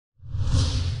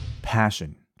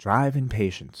passion, drive, and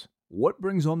patience. What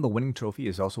brings home the winning trophy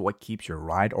is also what keeps your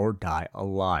ride or die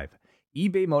alive.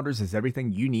 eBay Motors has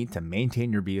everything you need to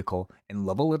maintain your vehicle and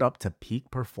level it up to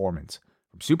peak performance.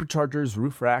 From superchargers,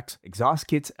 roof racks, exhaust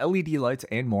kits, LED lights,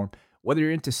 and more, whether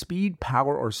you're into speed,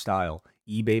 power, or style,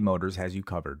 eBay Motors has you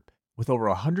covered. With over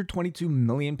 122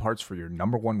 million parts for your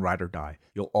number one ride or die,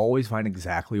 you'll always find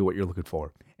exactly what you're looking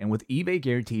for. And with eBay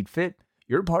Guaranteed Fit,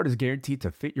 your part is guaranteed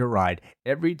to fit your ride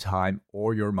every time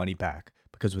or your money back.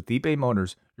 Because with eBay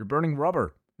Motors, you're burning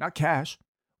rubber, not cash.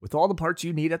 With all the parts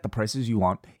you need at the prices you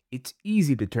want, it's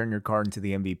easy to turn your car into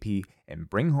the MVP and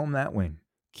bring home that win.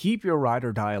 Keep your ride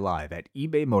or die alive at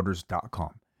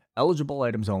ebaymotors.com. Eligible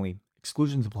items only.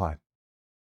 Exclusions apply.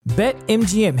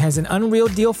 BetMGM has an unreal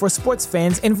deal for sports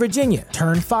fans in Virginia.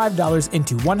 Turn $5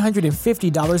 into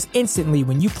 $150 instantly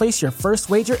when you place your first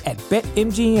wager at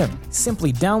BetMGM.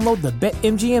 Simply download the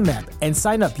BetMGM app and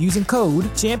sign up using code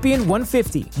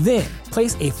Champion150. Then,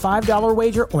 place a $5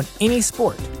 wager on any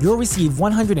sport. You'll receive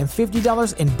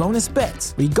 $150 in bonus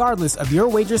bets, regardless of your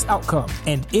wager's outcome.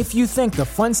 And if you think the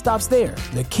fun stops there,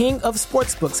 the King of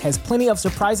Sportsbooks has plenty of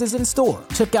surprises in store.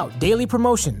 Check out daily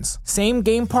promotions,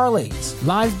 same-game parlays,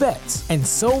 live bets, and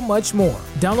so much more.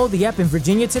 Download the app in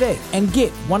Virginia today and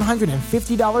get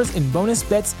 $150 in bonus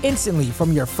bets instantly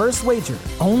from your first wager.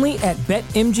 Only at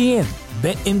BetMGM.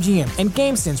 BetMGM and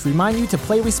GameSense remind you to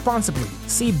play responsibly.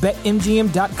 See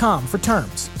BetMGM.com for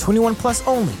terms. 21 plus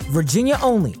only. Virginia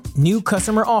only. New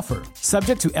customer offer.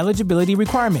 Subject to eligibility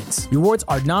requirements. Rewards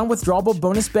are non-withdrawable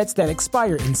bonus bets that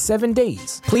expire in 7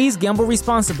 days. Please gamble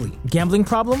responsibly. Gambling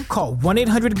problem? Call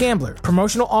 1-800-GAMBLER.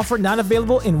 Promotional offer not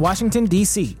available in Washington,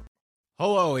 D.C.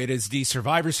 Hello, it is the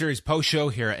Survivor Series post show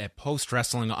here at Post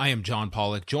Wrestling. I am John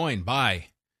Pollock, joined by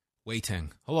Wei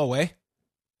Ting. Hello, Wei.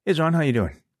 Hey, John. How you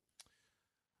doing?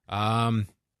 I'm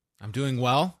doing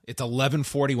well. It's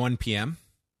 11:41 p.m.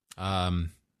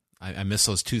 I miss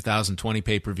those 2020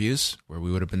 pay-per-views where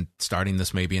we would have been starting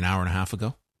this maybe an hour and a half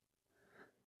ago.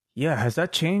 Yeah, has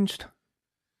that changed?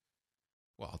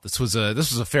 Well, this was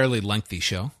a fairly lengthy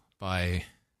show. Like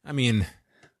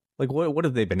what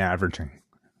have they been averaging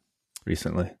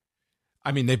recently?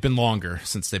 I mean, they've been longer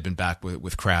since they've been back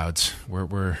with crowds.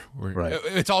 We're right.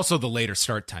 It's also the later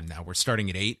start time now. We're starting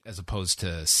at 8 as opposed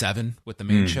to 7 with the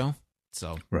main show.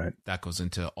 So that goes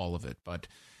into all of it. But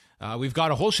we've got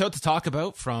a whole show to talk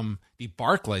about from the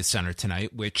Barclays Center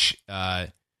tonight, which,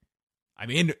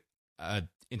 in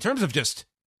terms of just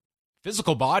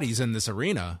physical bodies in this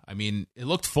arena, I mean, it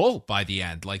looked full by the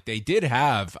end. Like, they did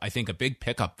have, I think, a big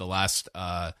pickup the last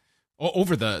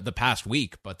over the past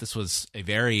week, but this was a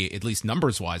very, at least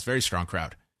numbers-wise, very strong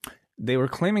crowd. They were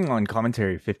claiming on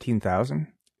commentary 15,000.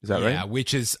 Is that right? Yeah,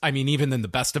 which is, I mean, even in the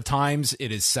best of times,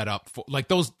 it is set up for, like,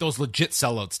 those legit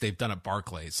sellouts they've done at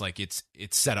Barclays, like, it's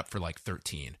set up for, like,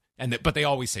 13. But they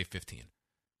always say 15.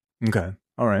 Okay.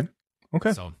 All right.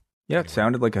 Okay. So, yeah, anyway. It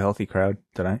sounded like a healthy crowd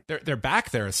tonight. They're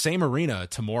back there, same arena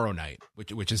tomorrow night,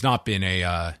 which has not been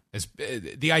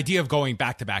the idea of going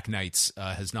back-to-back nights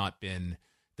has not been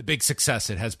the big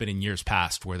success it has been in years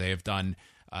past, where they have done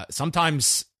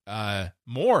sometimes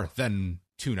more than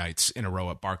 2 nights in a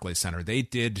row at Barclays Center. They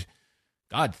did,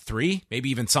 3, maybe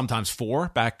even sometimes 4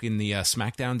 back in the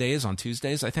SmackDown days on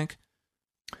Tuesdays, I think.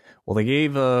 Well, they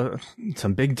gave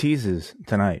some big teases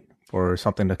tonight for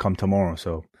something to come tomorrow,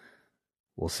 so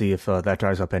we'll see if that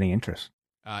drives up any interest.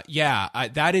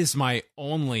 That is my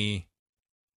only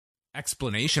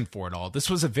explanation for it all.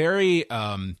 This was a very,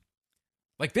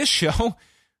 this show,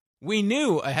 we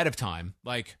knew ahead of time,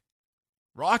 like,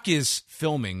 Rock is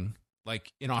filming,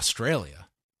 like, in Australia.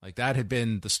 Like, that had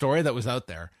been the story that was out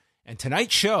there. And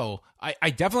tonight's show,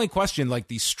 I definitely question, like,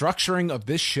 the structuring of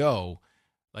this show,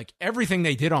 like, everything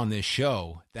they did on this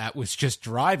show that was just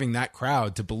driving that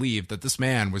crowd to believe that this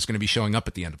man was going to be showing up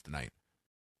at the end of the night.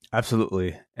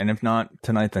 Absolutely. And if not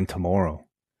tonight, then tomorrow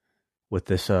with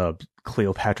this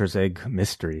Cleopatra's Egg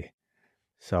mystery.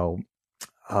 So,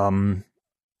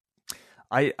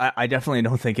 I definitely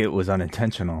don't think it was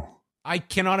unintentional. I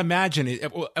cannot imagine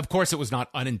it. Of course, it was not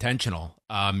unintentional.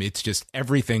 It's just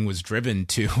everything was driven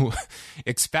to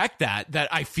expect that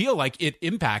I feel like it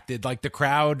impacted, like, the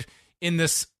crowd in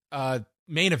this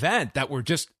main event that were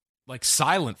just, like,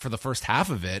 silent for the first half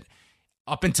of it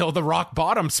up until the rock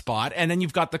bottom spot. And then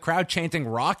you've got the crowd chanting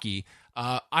Rocky.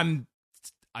 I'm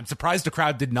surprised the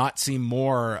crowd did not seem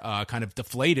more kind of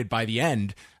deflated by the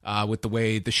end with the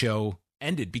way the show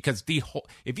ended, because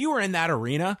if you were in that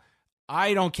arena,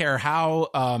 I don't care how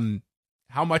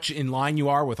much in line you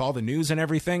are with all the news and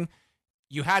everything,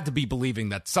 you had to be believing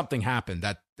that something happened,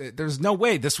 that there's no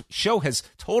way this show has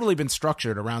totally been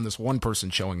structured around this one person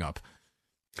showing up.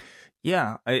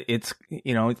 Yeah, it's,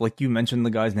 like you mentioned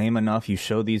the guy's name enough. You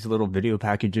show these little video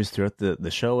packages throughout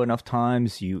the show enough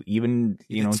times. You even,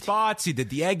 He did spots. He did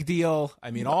the egg deal. I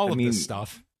mean, all of this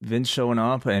stuff. Vince showing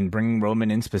up and bringing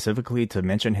Roman in specifically to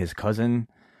mention his cousin.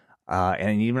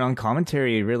 And even on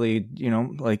commentary, really,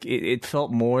 like it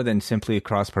felt more than simply a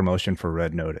cross promotion for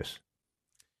Red Notice.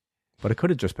 But it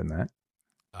could have just been that.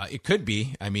 It could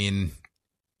be. I mean,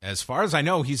 as far as I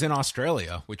know, he's in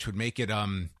Australia, which would make it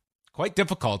quite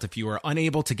difficult if you were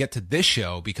unable to get to this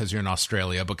show because you're in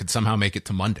Australia, but could somehow make it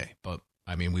to Monday. But,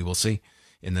 I mean, we will see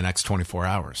in the next 24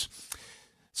 hours.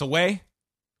 So, Wei,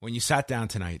 when you sat down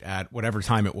tonight at whatever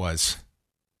time it was,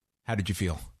 how did you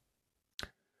feel?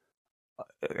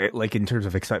 Like in terms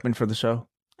of excitement for the show?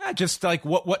 Just like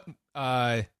what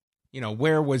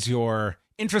where was your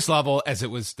interest level as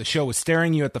the show was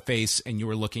staring you at the face and you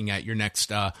were looking at your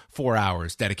next 4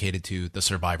 hours dedicated to the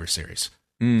Survivor Series?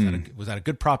 Was that a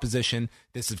good proposition?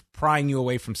 This is prying you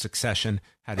away from Succession.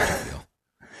 How did you feel?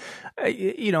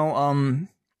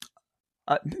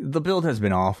 The build has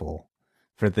been awful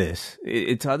for this.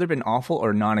 It's either been awful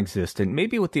or non-existent,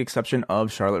 maybe with the exception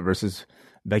of Charlotte versus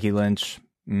Becky Lynch.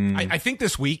 I think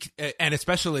this week, and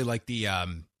especially like the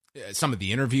some of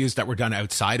the interviews that were done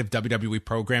outside of WWE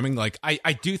programming, like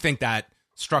I do think that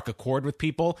struck a chord with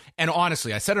people. And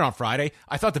honestly, I said it on Friday,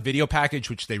 I thought the video package,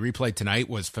 which they replayed tonight,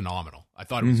 was phenomenal. I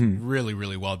thought it was really,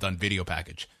 really well done video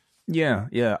package.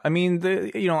 Yeah. I mean,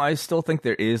 I still think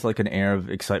there is like an air of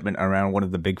excitement around one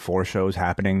of the big four shows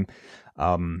happening.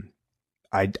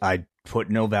 I put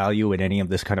no value in any of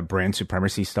this kind of brand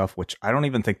supremacy stuff, which I don't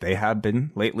even think they have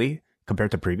been lately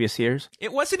compared to previous years.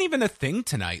 It wasn't even a thing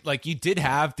tonight. Like, you did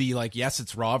have the, like, yes,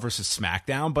 it's Raw versus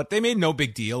SmackDown, but they made no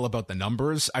big deal about the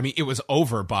numbers. I mean, it was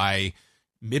over by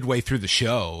midway through the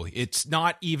show. It's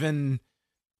not even,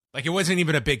 like, it wasn't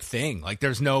even a big thing. Like,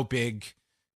 there's no big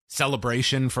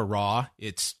celebration for Raw.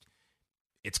 It's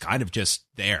kind of just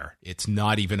there. It's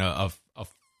not even a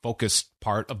focused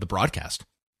part of the broadcast.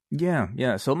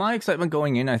 Yeah. So my excitement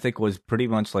going in, I think, was pretty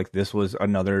much like this was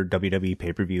another WWE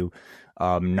pay-per-view.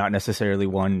 Not necessarily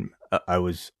one I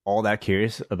was all that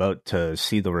curious about to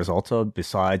see the results of,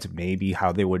 besides maybe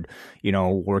how they would,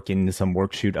 work in some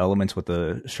work shoot elements with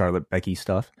the Charlotte Becky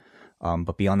stuff.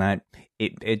 But beyond that,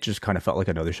 it just kind of felt like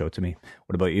another show to me.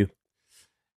 What about you?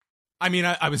 I mean,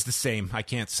 I was the same. I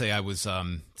can't say I was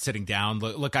sitting down.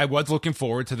 Look, I was looking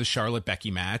forward to the Charlotte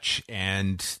Becky match,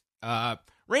 and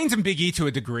Reigns and Big E to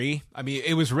a degree. I mean,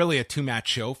 it was really a 2-match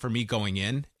show for me going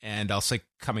in, and I'll say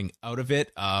coming out of it.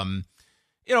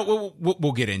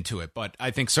 We'll get into it, but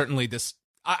I think certainly this,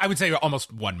 I would say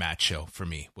almost 1-match show for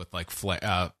me with like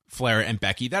Flair and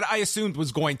Becky that I assumed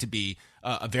was going to be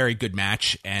a very good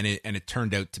match, and it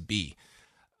turned out to be.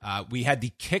 We had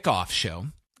the kickoff show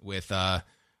with our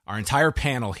entire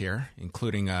panel here,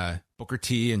 including Booker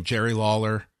T and Jerry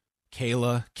Lawler,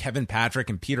 Kayla, Kevin Patrick,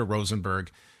 and Peter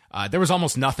Rosenberg. There was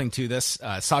almost nothing to this.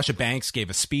 Sasha Banks gave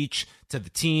a speech to the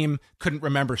team, couldn't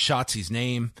remember Shotzi's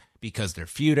name because they're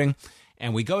feuding.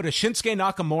 And we go to Shinsuke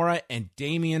Nakamura and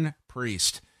Damian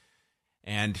Priest.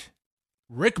 And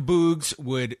Rick Boogs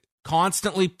would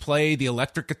constantly play the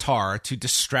electric guitar to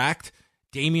distract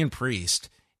Damian Priest.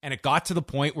 And it got to the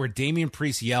point where Damian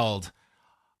Priest yelled,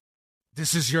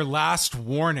 "This is your last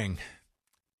warning."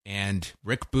 And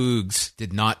Rick Boogs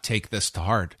did not take this to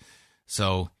heart.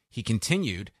 So he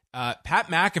continued. Pat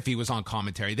McAfee was on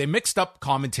commentary. They mixed up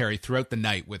commentary throughout the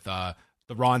night with the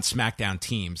Raw and SmackDown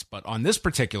teams. But on this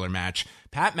particular match,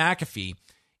 Pat McAfee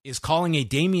is calling a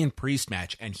Damian Priest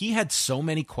match, and he had so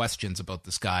many questions about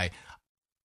this guy.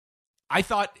 I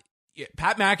thought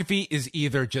Pat McAfee is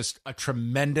either just a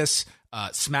tremendous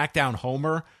SmackDown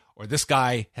homer, or this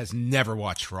guy has never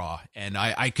watched Raw. And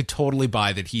I could totally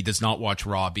buy that he does not watch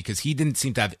Raw, because he didn't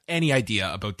seem to have any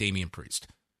idea about Damian Priest.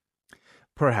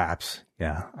 Perhaps,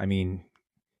 yeah. I mean,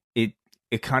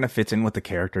 it kind of fits in with the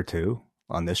character too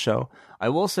on this show. I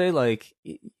will say, like,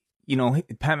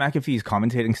 Pat McAfee's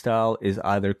commentating style is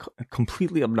either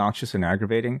completely obnoxious and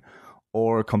aggravating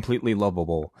or completely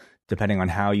lovable, depending on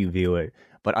how you view it.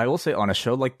 But I will say, on a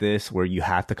show like this, where you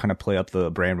have to kind of play up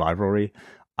the brand rivalry,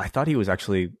 I thought he was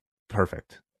actually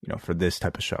perfect, for this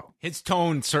type of show. His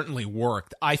tone certainly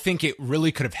worked. I think it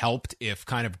really could have helped if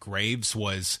kind of Graves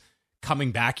was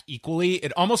coming back equally.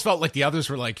 It almost felt like the others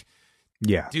were like,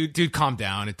 yeah, dude, calm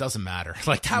down. It doesn't matter.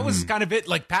 Like, that was kind of it.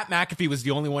 Like, Pat McAfee was the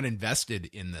only one invested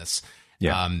in this.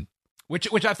 Yeah.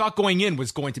 Which I thought going in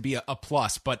was going to be a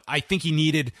plus, but I think he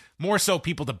needed more so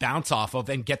people to bounce off of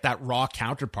and get that Raw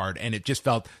counterpart. And it just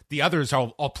felt the others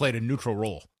all played a neutral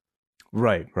role.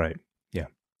 Right. Yeah.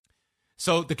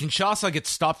 So the Kinshasa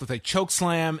gets stopped with a choke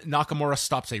slam. Nakamura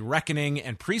stops a reckoning,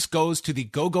 and Priest goes to the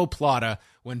Go-Go Plata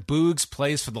when Boogs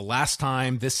plays for the last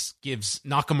time. This gives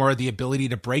Nakamura the ability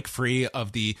to break free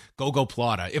of the Go-Go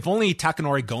Plata. If only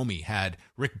Takanori Gomi had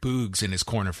Rick Boogs in his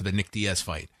corner for the Nick Diaz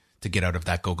fight to get out of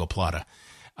that Go-Go Plata.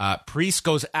 Priest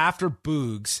goes after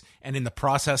Boogs and in the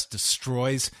process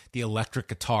destroys the electric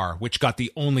guitar, which got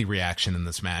the only reaction in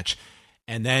this match.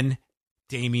 And then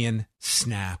Damien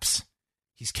snaps.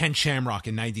 He's Ken Shamrock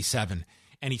in 97,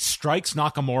 and he strikes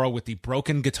Nakamura with the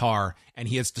broken guitar, and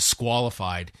he is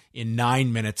disqualified in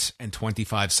 9 minutes and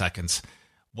 25 seconds.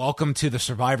 Welcome to the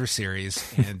Survivor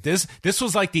Series. And this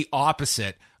was like the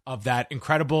opposite of that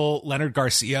incredible Leonard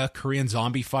Garcia Korean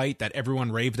Zombie fight that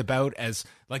everyone raved about as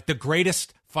like the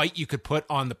greatest fight you could put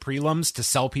on the prelims to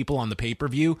sell people on the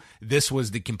pay-per-view. This was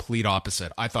the complete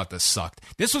opposite. I thought this sucked.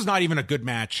 This was not even a good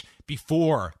match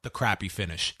before the crappy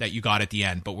finish that you got at the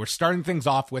end, but we're starting things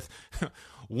off with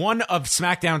one of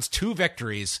SmackDown's 2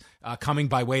 victories coming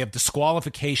by way of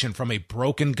disqualification from a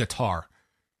broken guitar.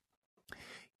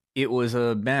 It was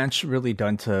a match really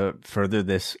done to further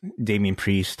this Damian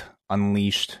Priest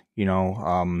unleashed,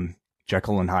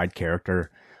 Jekyll and Hyde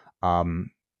character.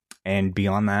 And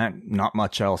beyond that, not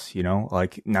much else,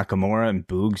 like Nakamura and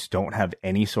Boogs don't have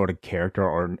any sort of character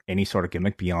or any sort of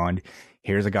gimmick beyond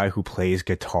here's a guy who plays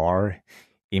guitar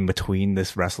in between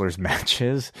this wrestler's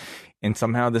matches. And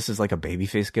somehow this is like a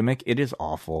babyface gimmick. It is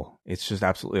awful. It's just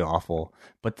absolutely awful.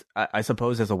 But I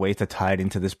suppose as a way to tie it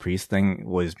into this Priest thing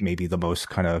was maybe the most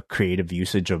kind of creative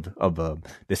usage of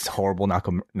this horrible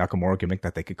Nakamura gimmick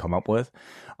that they could come up with.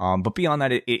 But beyond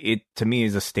that, it to me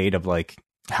is a state of like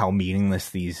how meaningless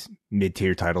these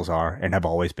mid-tier titles are and have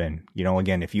always been.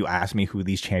 Again, if you asked me who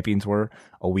these champions were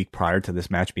a week prior to this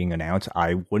match being announced,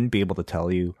 I wouldn't be able to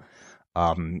tell you.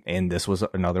 And this was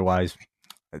an otherwise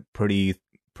pretty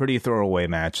throwaway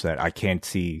match that I can't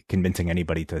see convincing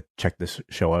anybody to check this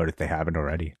show out if they haven't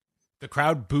already. The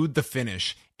crowd booed the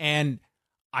finish, and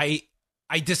I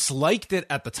disliked it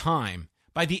at the time.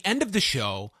 By the end of the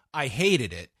show, I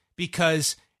hated it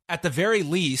because at the very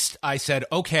least, I said,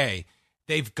 okay,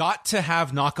 they've got to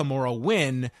have Nakamura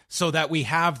win so that we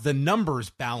have the numbers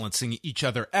balancing each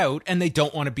other out, and they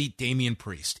don't want to beat Damian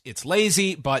Priest. It's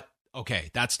lazy, but okay,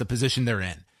 that's the position they're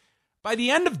in. By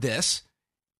the end of this,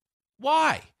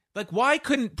 why? Why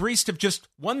couldn't Priest have just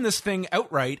won this thing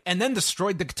outright and then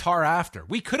destroyed the guitar after?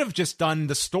 We could have just done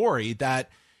the story that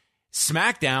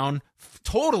SmackDown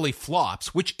totally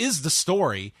flops, which is the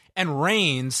story, and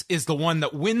Reigns is the one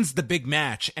that wins the big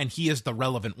match, and he is the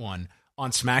relevant one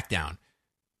on SmackDown.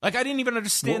 I didn't even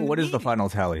understand. What is the final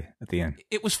tally at the end?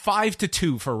 It was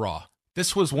 5-2 for Raw.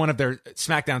 This was one of their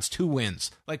SmackDown's 2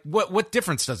 wins. What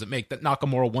difference does it make that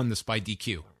Nakamura won this by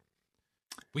DQ?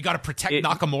 We got to protect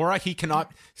Nakamura. He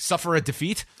cannot suffer a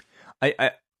defeat.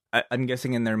 I'm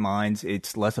guessing in their minds,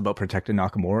 it's less about protecting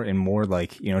Nakamura and more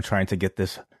trying to get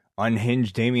this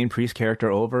unhinged Damian Priest character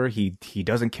over. He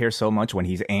doesn't care so much when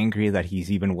he's angry that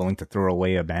he's even willing to throw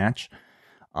away a match.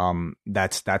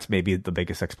 That's maybe the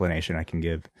biggest explanation I can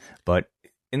give. But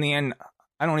in the end,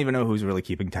 I don't even know who's really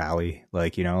keeping tally. I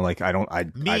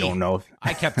don't know if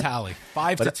I kept tally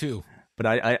 5-2. But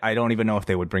I don't even know if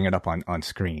they would bring it up on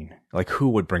screen. Who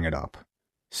would bring it up?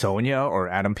 Sonya or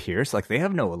Adam Pearce? They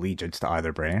have no allegiance to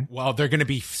either brand. Well, they're going to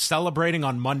be celebrating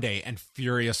on Monday and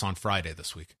furious on Friday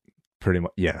this week. Pretty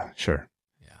much. Yeah, sure.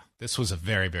 Yeah. This was a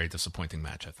very, very disappointing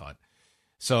match, I thought.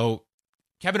 So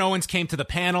Kevin Owens came to the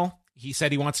panel. He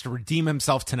said he wants to redeem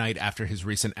himself tonight after his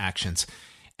recent actions.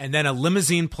 And then a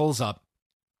limousine pulls up.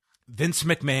 Vince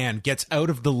McMahon gets out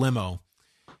of the limo,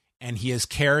 and he is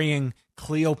carrying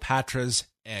Cleopatra's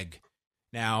egg.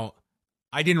 Now,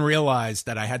 I didn't realize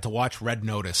that I had to watch Red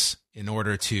Notice in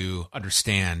order to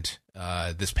understand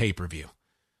this pay-per-view.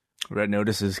 Red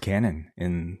Notice is canon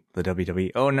in the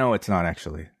WWE. Oh, no, it's not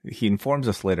actually. He informs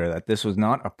us later that this was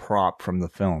not a prop from the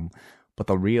film, but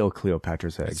the real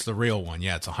Cleopatra's egg. It's the real one,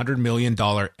 yeah. It's a $100 million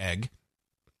egg,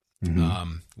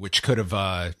 which could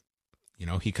have,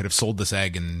 he could have sold this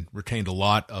egg and retained a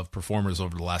lot of performers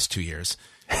over the last 2 years.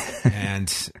 And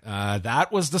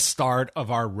that was the start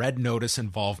of our Red Notice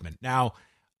involvement. Now,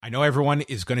 I know everyone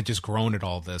is going to just groan at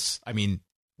all this. I mean,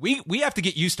 we have to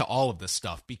get used to all of this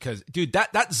stuff because, dude,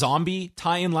 that zombie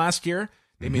tie-in last year,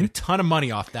 they made a ton of money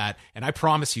off that. And I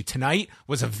promise you, tonight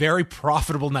was a very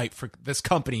profitable night for this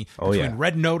company between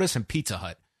Red Notice and Pizza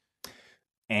Hut.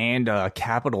 And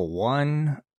Capital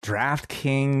One,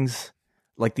 DraftKings.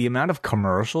 The amount of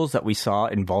commercials that we saw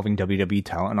involving WWE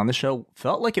talent on the show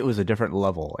felt like it was a different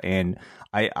level. And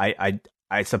I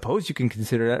suppose you can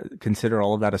consider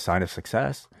all of that a sign of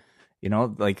success.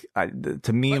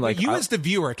 To me, but like you as the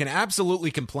viewer can absolutely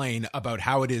complain about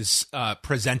how it is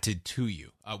presented to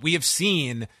you. We have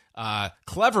seen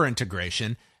clever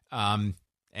integration, and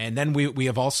then we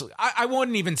have also. I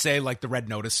wouldn't even say like the Red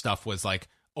Notice stuff was like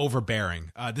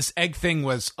overbearing. This egg thing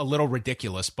was a little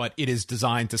ridiculous, but it is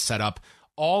designed to set up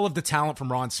all of the talent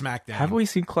from Raw and SmackDown. Have we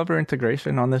seen clever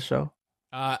integration on this show?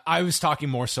 I was talking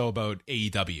more so about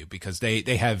AEW because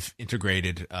they have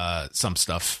integrated some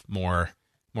stuff more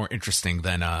interesting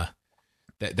than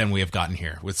we have gotten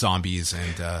here with zombies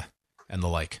and the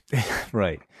like.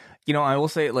 Right. I will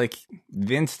say, like,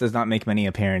 Vince does not make many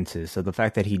appearances, so the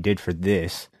fact that he did for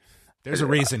this, there's a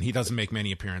reason he doesn't make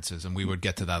many appearances, and we would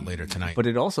get to that later tonight. But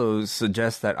it also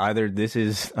suggests that either this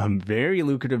is a very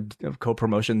lucrative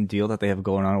co-promotion deal that they have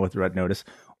going on with Red Notice,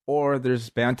 or there's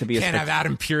bound to be Can't have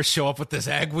Adam Pearce show up with this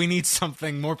egg. We need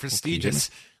something more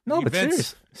prestigious. No,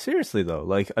 but seriously though,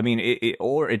 like, I mean,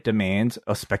 it demands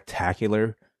a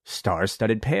spectacular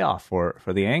star-studded payoff for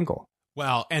the angle.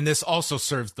 Well, and this also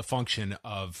serves the function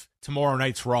of tomorrow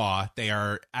night's Raw. They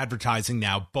are advertising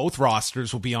now both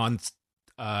rosters will be on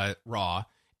Raw,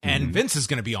 and Vince is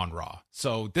going to be on Raw.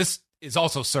 So this is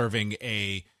also serving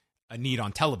a need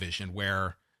on television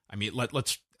where, I mean,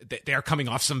 they are coming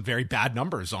off some very bad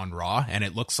numbers on Raw, and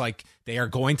it looks like they are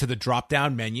going to the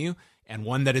drop-down menu, and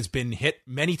one that has been hit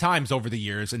many times over the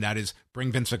years, and that is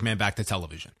bring Vince McMahon back to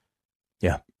television.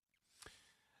 Yeah.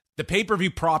 The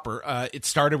pay-per-view proper, it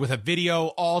started with a video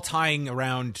all tied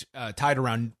around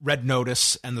Red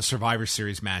Notice and the Survivor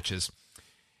Series matches.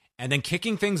 And then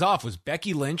kicking things off was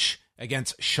Becky Lynch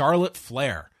against Charlotte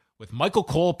Flair, with Michael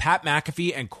Cole, Pat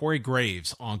McAfee, and Corey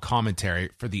Graves on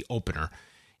commentary for the opener.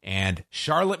 And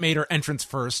Charlotte made her entrance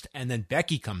first, and then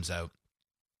Becky comes out.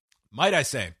 Might I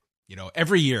say,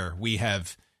 every year we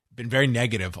have been very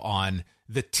negative on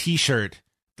the T-shirt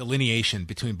delineation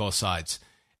between both sides.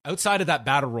 Outside of that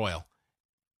Battle Royal,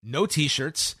 no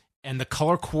T-shirts, and the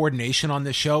color coordination on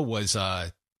this show was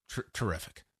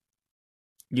terrific.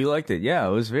 You liked it. Yeah,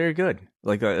 it was very good.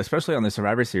 Like, especially on the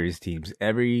Survivor Series teams,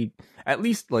 at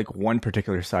least like one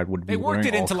particular side would be wearing all colors.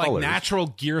 They worked it into like natural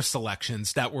gear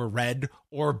selections that were red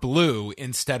or blue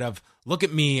instead of, look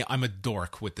at me, I'm a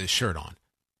dork with this shirt on.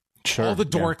 Sure, all the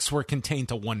dorks were contained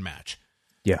to one match.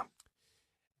 Yeah.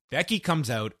 Becky comes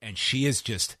out and she is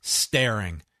just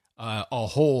staring a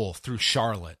hole through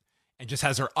Charlotte and just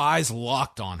has her eyes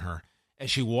locked on her as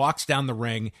she walks down the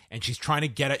ring, and she's trying to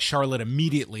get at Charlotte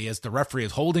immediately as the referee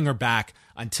is holding her back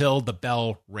until the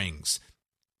bell rings.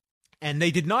 And they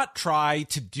did not try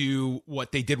to do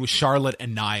what they did with Charlotte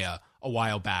and Nia a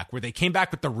while back, where they came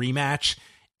back with the rematch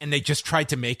and they just tried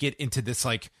to make it into this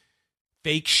like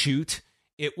fake shoot.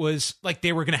 It was like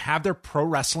they were going to have their pro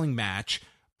wrestling match,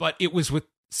 but it was with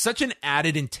such an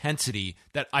added intensity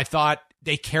that I thought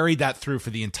they carried that through for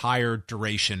the entire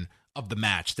duration of the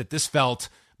match, that this felt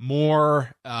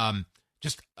more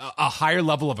just a higher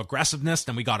level of aggressiveness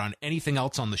than we got on anything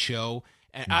else on the show.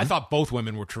 And I thought both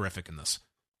women were terrific in this.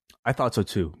 I thought so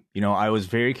too. I was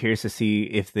very curious to see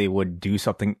if they would do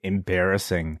something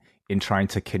embarrassing in trying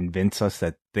to convince us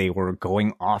that they were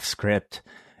going off script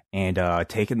and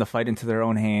taking the fight into their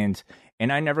own hands.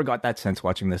 And I never got that sense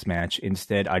watching this match.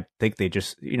 Instead, I think they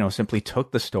just, simply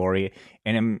took the story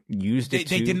and used it.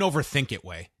 They didn't overthink it,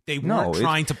 Way. They weren't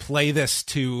trying to play this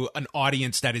to an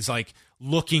audience that is like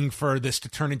looking for this to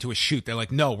turn into a shoot. They're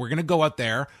like, no, we're going to go out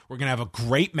there. We're going to have a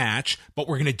great match, but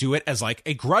we're going to do it as like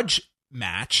a grudge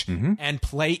match and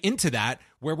play into that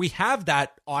where we have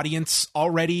that audience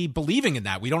already believing in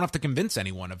that. We don't have to convince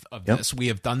anyone of this. We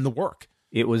have done the work.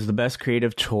 It was the best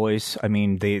creative choice. I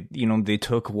mean, they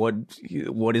took what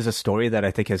is a story that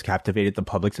I think has captivated the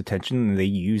public's attention, and they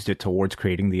used it towards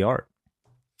creating the art.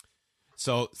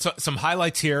 So some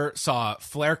highlights here saw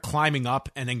Flair climbing up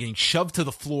and then getting shoved to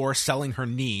the floor, selling her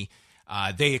knee.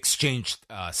 They exchanged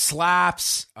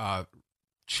slaps,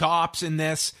 chops in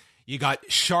this. You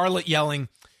got Charlotte yelling,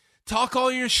 "Talk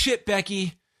all your shit,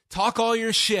 Becky. Talk all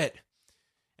your shit."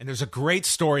 And there's a great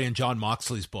story in John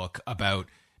Moxley's book about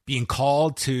being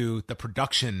called to the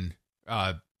production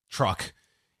truck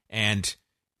and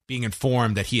being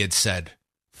informed that he had said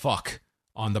 "fuck"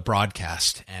 on the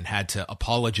broadcast and had to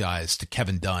apologize to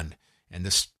Kevin Dunn. And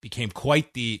this became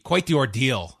quite the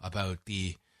ordeal about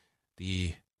the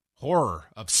horror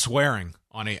of swearing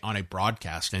on a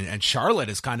broadcast. And Charlotte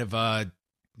has kind of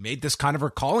made this kind of her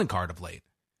calling card of late.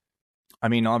 I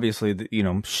mean, obviously,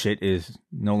 shit is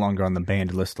no longer on the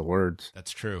banned list of words.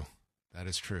 That's true. That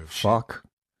is true. Fuck,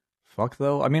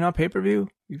 though. I mean, on pay-per-view,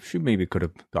 she maybe could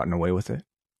have gotten away with it.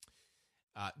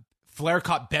 Flair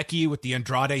caught Becky with the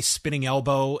Andrade spinning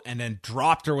elbow and then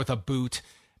dropped her with a boot.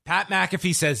 Pat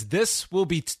McAfee says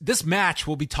this match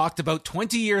will be talked about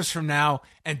 20 years from now,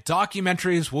 and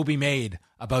documentaries will be made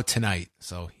about tonight.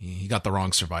 So he got the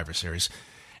wrong Survivor Series.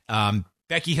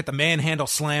 Becky hit the manhandle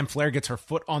slam. Flair gets her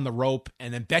foot on the rope,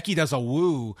 and then Becky does a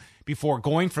woo before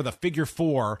going for the figure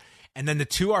four. And then the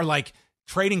two are like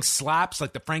trading slaps,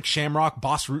 like the Frank Shamrock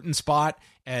Boss Rutan spot,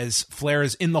 as Flair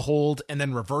is in the hold and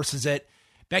then reverses it.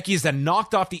 Becky is then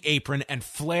knocked off the apron, and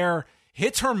Flair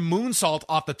hits her moonsault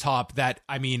off the top that,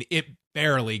 I mean, it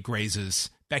barely grazes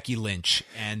Becky Lynch.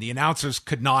 And the announcers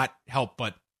could not help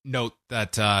but note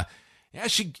that,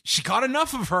 she got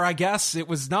enough of her, I guess. It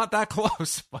was not that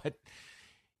close, but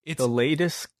it's... The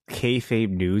latest kayfabe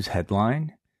news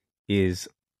headline is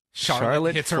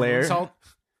Charlotte hits Flair, her moonsault.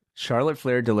 Charlotte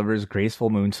Flair delivers graceful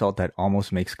moonsault that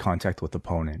almost makes contact with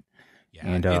opponent. Yeah,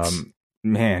 and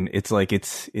man, it's like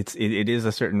it is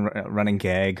a certain running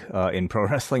gag in pro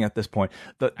wrestling at this point.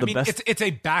 It's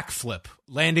a backflip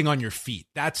landing on your feet.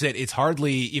 That's it. It's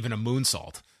hardly even a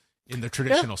moonsault in the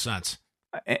traditional sense.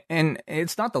 And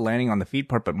it's not the landing on the feet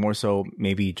part, but more so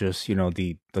maybe just,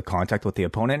 the contact with the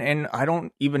opponent. And I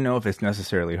don't even know if it's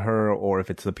necessarily her or if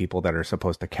it's the people that are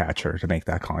supposed to catch her to make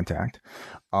that contact.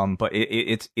 But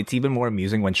it's even more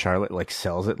amusing when Charlotte like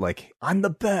sells it like, I'm the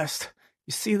best.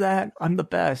 You see that? I'm the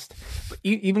best. But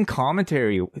even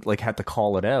commentary like had to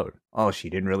call it out. Oh, she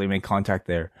didn't really make contact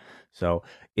there. So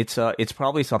it's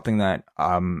probably something that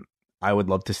I would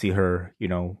love to see her,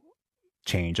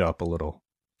 change up a little.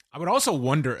 I would also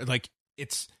wonder, like,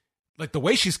 it's like the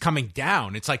way she's coming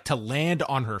down, it's like to land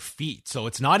on her feet. So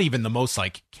it's not even the most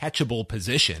like catchable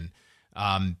position.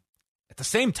 At the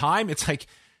same time, it's like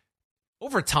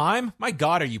over time, my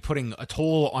God, are you putting a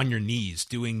toll on your knees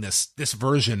doing this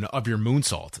version of your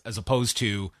moonsault as opposed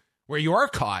to where you are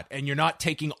caught and you're not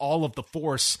taking all of the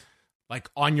force like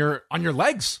on your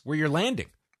legs where you're landing.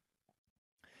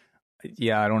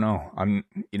 Yeah, I don't know. I'm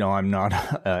not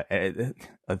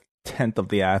a tenth of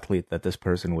the athlete that this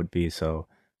person would be, so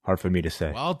hard for me to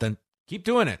say. Well, then keep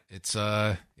doing it. It's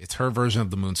her version of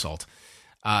the moonsault.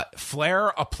 Flair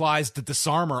applies the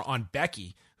disarmer on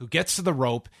Becky, who gets to the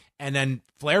rope, and then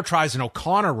Flair tries an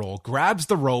O'Connor roll, grabs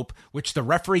the rope, which the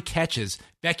referee catches.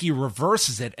 Becky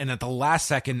reverses it, and at the last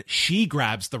second, she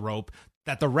grabs the rope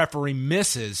that the referee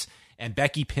misses, and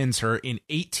Becky pins her in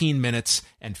 18 minutes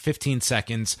and 15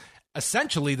 seconds.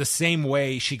 Essentially the same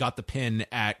way she got the pin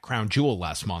at Crown Jewel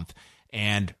last month.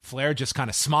 And Flair just kind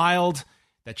of smiled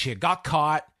that she had got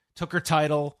caught, took her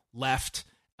title, left.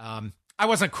 I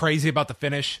wasn't crazy about the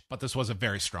finish, but this was a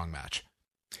very strong match.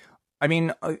 I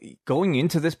mean, going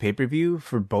into this pay-per-view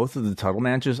for both of the title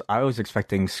matches, I was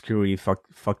expecting screwy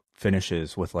fuck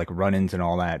finishes with like run-ins and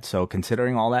all that. So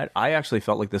considering all that, I actually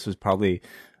felt like this was probably,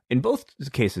 in both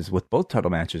cases with both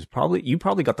title matches, you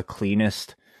probably got the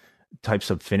cleanest types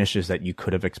of finishes that you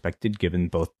could have expected given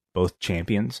both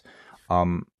champions.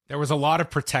 There was a lot of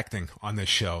protecting on this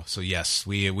show, so yes,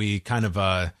 we kind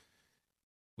of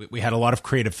we had a lot of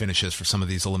creative finishes for some of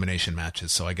these elimination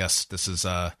matches. So I guess this is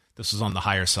on the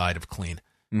higher side of clean.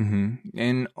 Mm-hmm.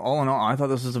 And all in all, I thought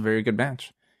this was a very good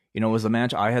match. It was the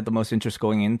match I had the most interest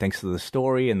going in, thanks to the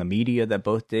story and the media that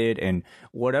both did, and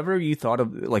whatever you thought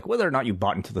of, like whether or not you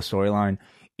bought into the storyline.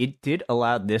 It did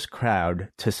allow this crowd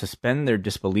to suspend their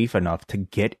disbelief enough to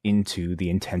get into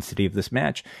the intensity of this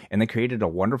match. And they created a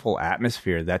wonderful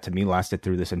atmosphere that to me lasted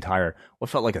through this entire, what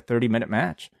felt like a 30-minute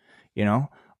match.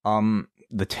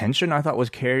 The tension I thought was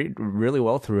carried really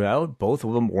well throughout. Both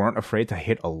of them weren't afraid to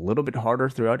hit a little bit harder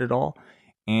throughout it all.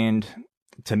 And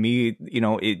to me,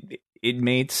 it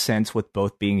made sense with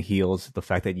both being heels, the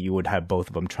fact that you would have both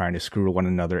of them trying to screw one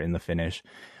another in the finish.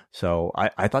 So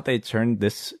I thought they turned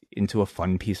this into a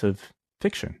fun piece of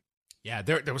fiction. Yeah,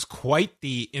 there was quite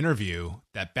the interview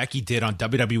that Becky did on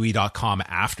WWE.com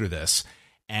after this.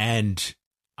 And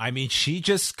I mean, she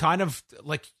just kind of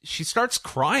like, she starts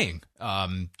crying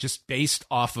just based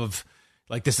off of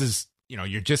like, this is,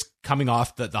 you're just coming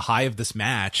off the high of this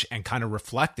match and kind of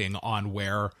reflecting on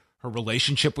where her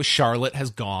relationship with Charlotte has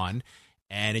gone.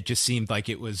 And it just seemed like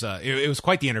it was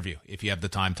quite the interview if you have the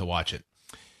time to watch it.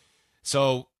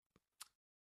 So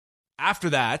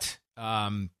after that,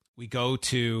 we go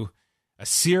to a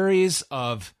series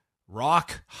of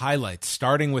Rock highlights,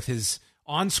 starting with his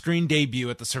on-screen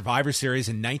debut at the Survivor Series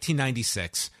in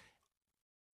 1996.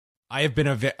 I've been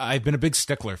a big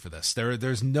stickler for this.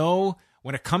 There's no,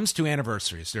 when it comes to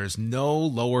anniversaries, there's no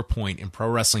lower point in pro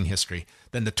wrestling history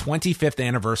than the 25th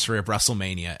anniversary of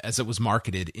WrestleMania, as it was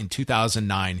marketed in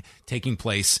 2009, taking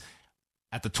place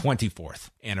at the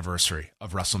 24th anniversary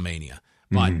of WrestleMania.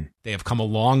 But they have come a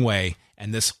long way,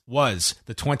 and this was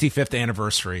the 25th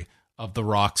anniversary of The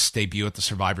Rock's debut at the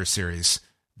Survivor Series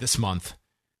this month.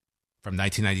 from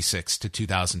 1996 to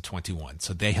 2021.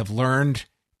 So they have learned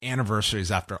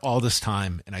anniversaries after all this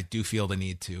time, and I do feel the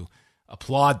need to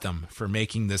applaud them for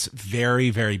making this very,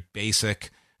 very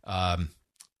basic,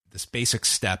 this basic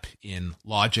step in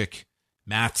logic,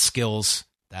 math skills,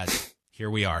 that here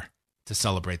we are to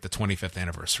celebrate the 25th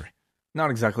anniversary. Not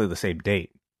exactly the same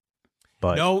date,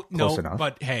 but close enough.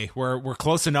 But hey, we're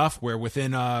close enough. We're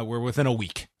within a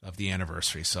week of the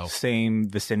anniversary. So same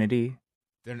vicinity.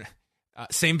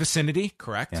 Same vicinity,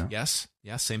 correct? Yeah.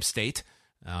 Yes, same state.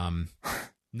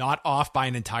 Not off by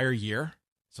an entire year,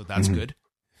 so that's good.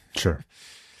 Sure.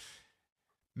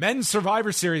 Men's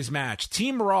Survivor Series match.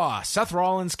 Team Raw, Seth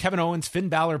Rollins, Kevin Owens, Finn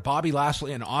Balor, Bobby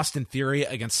Lashley, and Austin Theory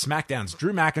against SmackDown's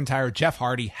Drew McIntyre, Jeff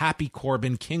Hardy, Happy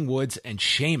Corbin, King Woods, and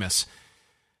Sheamus.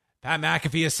 Pat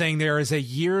McAfee is saying there is a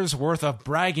year's worth of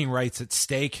bragging rights at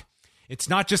stake. It's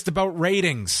not just about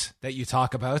ratings that you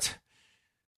talk about.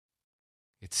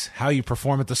 It's how you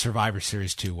perform at the Survivor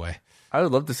Series two-way. I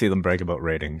would love to see them brag about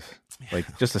ratings.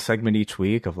 Like just a segment each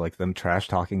week of like them trash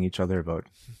talking each other about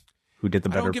who did the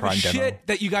better Prime demo. Prime I don't give a shit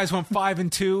that you guys went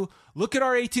 5-2. Look at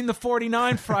our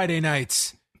 18-49 Friday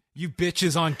nights. You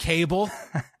bitches on cable.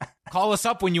 Call us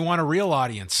up when you want a real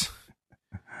audience.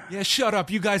 Yeah, shut up.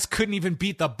 You guys couldn't even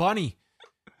beat the Bunny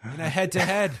in a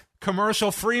head-to-head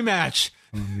commercial-free match.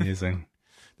 Amazing.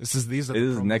 This is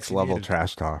next level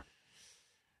trash talk.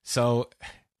 So,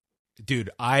 dude,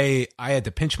 I had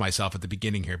to pinch myself at the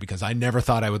beginning here because I never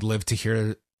thought I would live to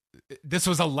hear. This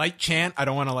was a light chant. I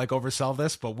don't want to like oversell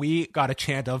this, but we got a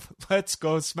chant of "Let's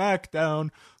go SmackDown,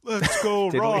 let's go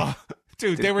Raw."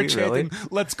 Dude, they were chanting, really?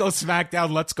 "Let's go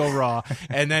SmackDown, let's go Raw,"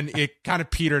 and then it kind of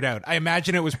petered out. I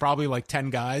imagine it was probably like 10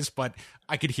 guys, but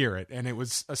I could hear it, and it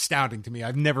was astounding to me.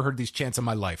 I've never heard these chants in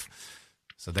my life.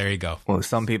 So there you go. Well,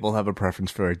 some people have a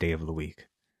preference for a day of the week,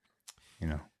 you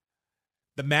know.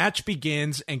 The match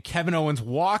begins, and Kevin Owens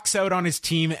walks out on his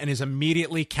team and is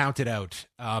immediately counted out.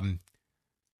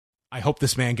 I hope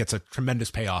this man gets a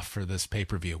tremendous payoff for this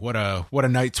pay-per-view. What a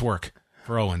night's work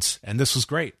for Owens, and this was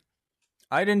great.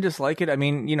 I didn't dislike it. I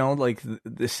mean, you know, like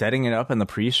the setting it up in the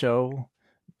pre-show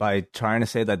by trying to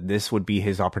say that this would be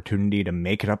his opportunity to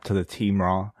make it up to the Team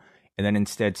Raw, and then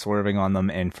instead swerving on them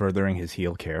and furthering his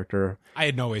heel character. I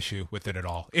had no issue with it at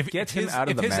all. If his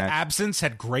absence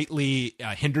had greatly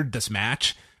hindered this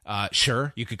match,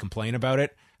 sure, you could complain about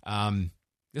it.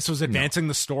 This was advancing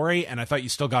the story, and I thought you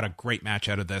still got a great match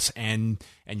out of this, and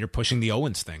you're pushing the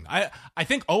Owens thing. I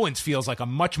think Owens feels like a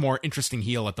much more interesting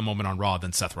heel at the moment on Raw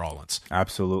than Seth Rollins.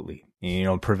 Absolutely. You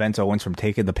know, prevents Owens from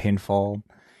taking the pinfall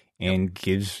and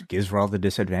gives Raw the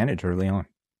disadvantage early on.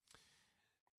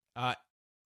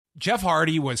 Jeff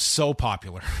Hardy was so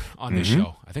popular on this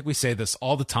show. I think we say this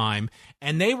all the time,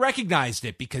 and they recognized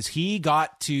it because he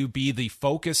got to be the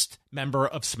focused member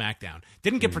of SmackDown.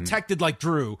 Didn't get protected like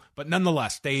Drew, but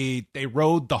nonetheless, they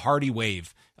rode the Hardy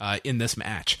wave in this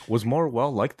match. Was more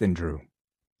well-liked than Drew.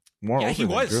 He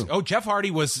was. Oh, Jeff Hardy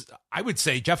was, I would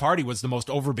say Jeff Hardy was the most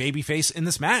over babyface in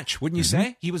this match, wouldn't you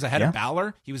say? He was ahead of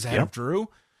Balor. He was ahead of Drew.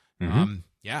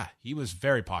 He was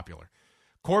very popular.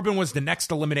 Corbin was the next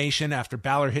elimination after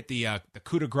Balor hit the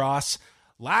coup de grace.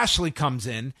 Lashley comes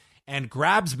in and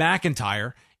grabs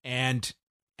McIntyre and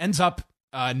ends up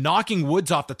knocking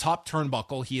Woods off the top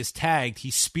turnbuckle. He is tagged.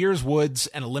 He spears Woods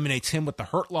and eliminates him with the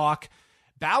Hurt Lock.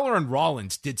 Balor and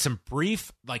Rollins did some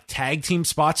brief like tag team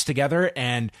spots together,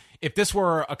 and if this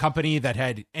were a company that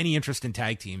had any interest in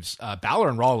tag teams, Balor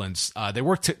and Rollins, they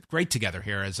worked great together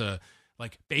here as a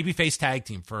like babyface tag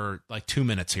team for like 2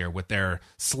 minutes here with their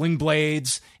sling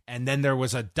blades. And then there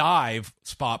was a dive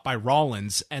spot by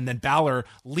Rollins, and then Balor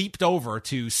leaped over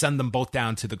to send them both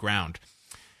down to the ground.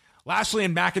 Lashley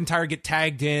and McIntyre get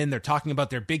tagged in. They're talking about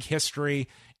their big history,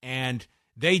 and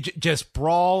they just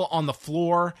brawl on the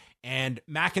floor, and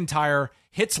McIntyre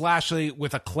hits Lashley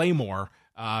with a Claymore.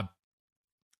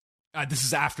 This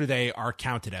is after they are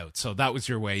counted out. So that was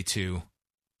your way to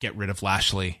get rid of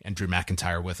Lashley and Drew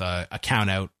McIntyre with a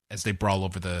count out as they brawl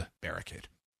over the barricade.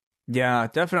 Yeah,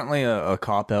 definitely a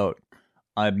cop-out.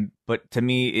 But to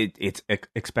me, it's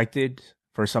expected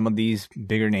for some of these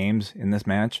bigger names in this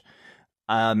match.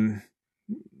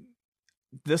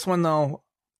 This one, though,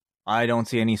 I don't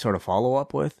see any sort of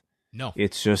follow-up with. No.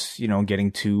 It's just,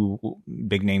 getting two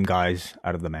big-name guys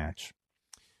out of the match.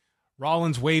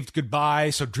 Rollins waved goodbye,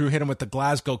 so Drew hit him with the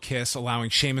Glasgow kiss, allowing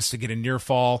Sheamus to get a near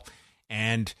fall.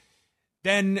 And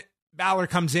then Balor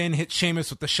comes in, hits Sheamus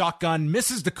with the shotgun,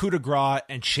 misses the coup de grace,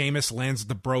 and Sheamus lands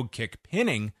the brogue kick,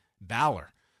 pinning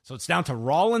Balor. So it's down to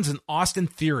Rollins and Austin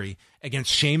Theory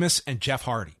against Sheamus and Jeff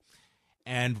Hardy.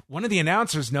 And one of the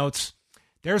announcers notes,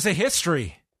 there's a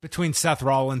history between Seth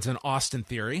Rollins and Austin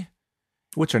Theory.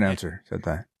 Which announcer said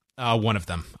that? One of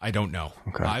them. I don't know.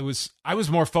 Okay. I was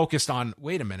more focused on,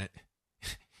 wait a minute.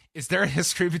 Is there a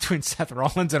history between Seth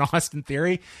Rollins and Austin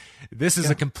Theory? This is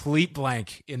a complete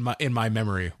blank in my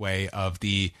memory way of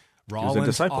the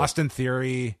Rollins, Austin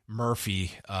Theory,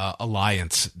 Murphy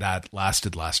alliance that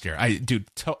lasted last year. I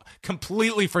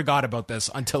completely forgot about this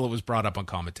until it was brought up on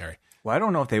commentary. Well, I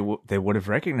don't know if they would have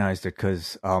recognized it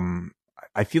because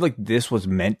I feel like this was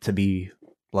meant to be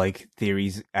like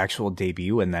Theory's actual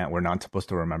debut, and that we're not supposed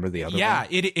to remember the other one. Yeah,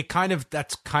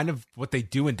 that's kind of what they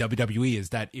do in WWE is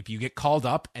that if you get called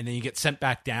up and then you get sent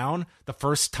back down, the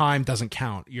first time doesn't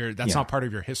count. That's not part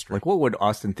of your history. Like, what would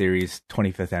Austin Theory's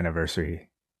 25th anniversary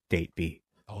date be?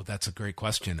 Oh, that's a great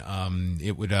question.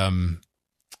 It would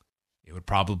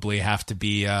probably have to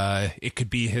be it could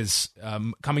be his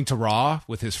coming to Raw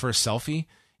with his first selfie.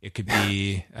 It could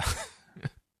be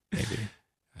maybe.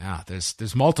 Yeah,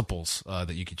 there's multiples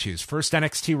that you could choose. First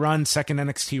NXT run, second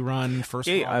NXT run, first.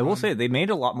 Yeah, I will say they made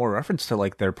a lot more reference to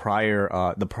like their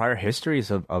prior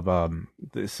histories of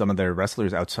some of their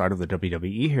wrestlers outside of the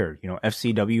WWE here. You know,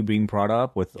 FCW being brought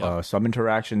up with some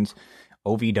interactions,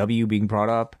 OVW being brought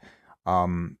up,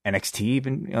 NXT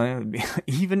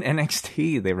even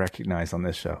NXT they recognized on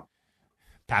this show.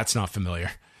 Pat's not familiar.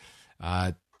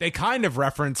 They kind of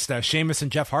referenced Sheamus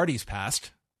and Jeff Hardy's past.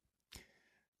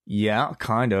 Yeah,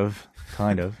 kind of.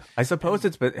 I suppose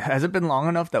has it been long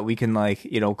enough that we can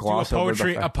gloss over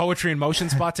a poetry in motion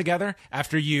spot together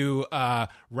after you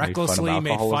recklessly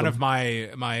made fun of my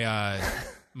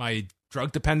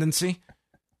drug dependency?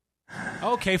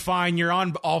 Okay, fine. You're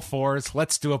on all fours.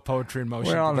 Let's do a poetry in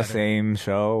motion. We're on together. The same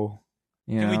show.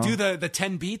 Can we do the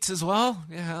 10 beats as well?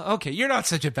 Yeah. Okay. You're not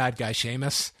such a bad guy,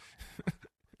 Sheamus.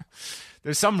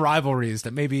 There's some rivalries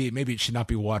that maybe it should not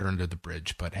be water under the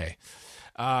bridge, but hey.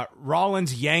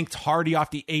 Rollins yanked Hardy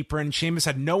off the apron. Sheamus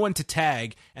had no one to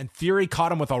tag, and Theory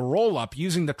caught him with a roll-up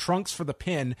using the trunks for the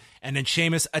pin, and then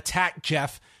Sheamus attacked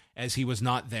Jeff as he was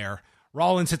not there.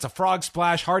 Rollins hits a frog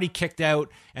splash, Hardy kicked out,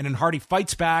 and then Hardy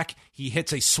fights back. He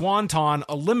hits a swanton,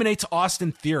 eliminates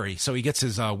Austin Theory, so he gets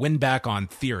his win back on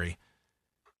Theory.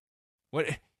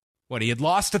 What, he had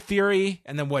lost to Theory,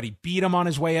 and then he beat him on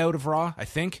his way out of Raw, I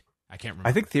think? I can't remember.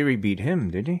 I think Theory beat him,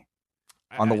 didn't he?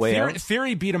 On the way out?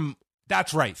 Theory beat him.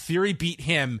 That's right. Theory beat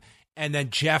him, and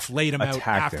then Jeff laid him out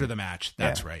after the match.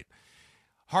 That's right.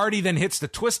 Hardy then hits the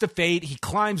twist of fate. He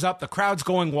climbs up. The crowd's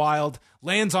going wild,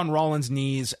 lands on Rollins'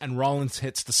 knees, and Rollins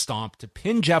hits the stomp to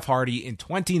pin Jeff Hardy in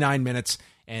 29 minutes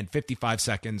and 55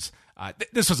 seconds.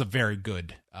 This was a very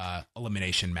good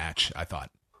elimination match, I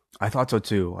thought. I thought so,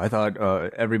 too. I thought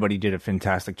everybody did a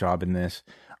fantastic job in this.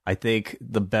 I think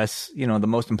the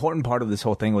most important part of this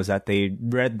whole thing was that they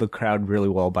read the crowd really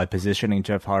well by positioning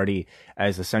Jeff Hardy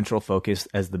as the central focus,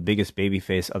 as the biggest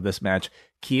babyface of this match,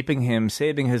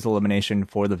 saving his elimination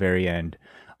for the very end.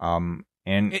 And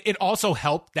it also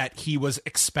helped that he was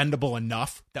expendable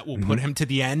enough that we'll put him to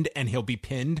the end and he'll be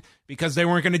pinned, because they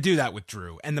weren't going to do that with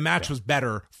Drew. And the match was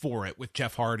better for it with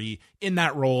Jeff Hardy in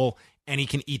that role, and he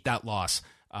can eat that loss.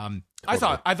 I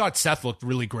thought Seth looked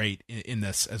really great in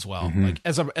this as well. Like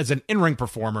as an in-ring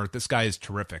performer, this guy is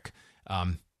terrific.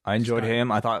 I enjoyed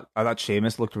him. I thought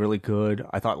Sheamus looked really good.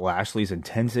 I thought Lashley's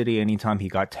intensity anytime he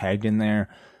got tagged in there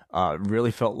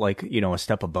really felt like a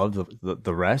step above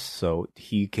the rest. So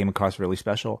he came across really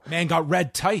special. Man got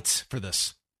red tights for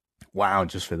this. Wow,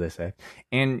 just for this, eh?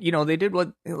 And they did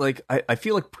what I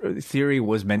feel like Theory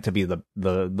was meant to be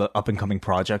the up and coming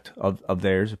project of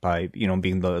theirs by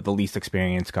being the least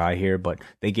experienced guy here, but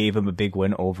they gave him a big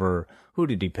win over, who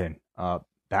did he pin?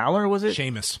 Balor, was it?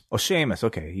 Sheamus. Oh, Sheamus.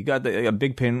 Okay, he got a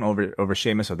big pin over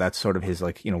Sheamus, so that's sort of his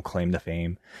claim to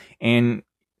fame. And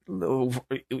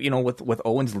with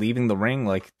Owens leaving the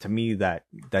ring, to me that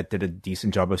did a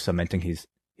decent job of cementing his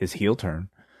heel turn.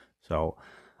 So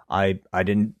I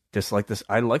didn't dislike this.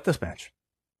 I like this match.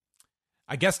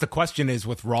 I guess the question is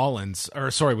with Owens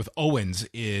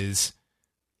is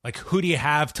who do you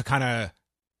have to kind of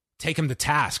take him to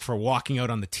task for walking out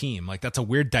on the team? That's a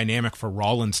weird dynamic for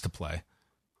Rollins to play.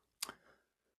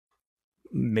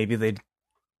 Maybe they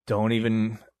don't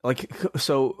even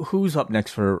so who's up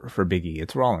next for Big E?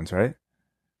 It's Rollins, right?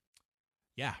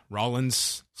 Yeah,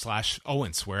 Rollins /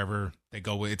 Owens, wherever they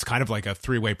go. It's kind of like a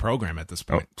three-way program at this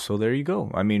point. Oh, so there you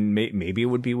go. I mean, maybe it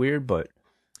would be weird, but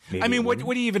I mean, what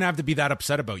do you even have to be that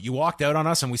upset about? You walked out on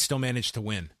us and we still managed to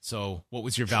win. So what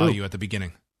was your value at the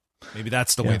beginning? Maybe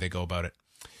that's the way they go about it.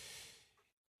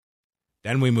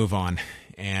 Then we move on,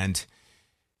 and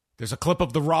there's a clip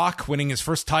of The Rock winning his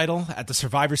first title at the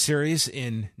Survivor Series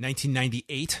in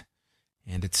 1998,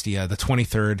 and it's the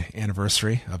 23rd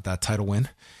anniversary of that title win.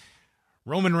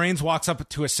 Roman Reigns walks up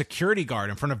to a security guard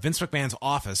in front of Vince McMahon's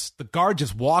office. The guard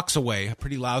just walks away, a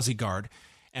pretty lousy guard.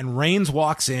 And Reigns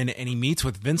walks in and he meets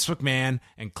with Vince McMahon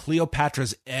and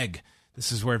Cleopatra's egg.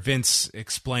 This is where Vince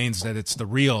explains that it's the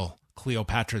real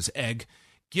Cleopatra's egg,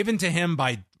 given to him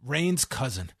by Reigns'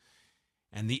 cousin.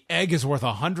 And the egg is worth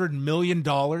 $100 million.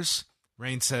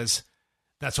 Reigns says,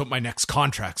 "That's what my next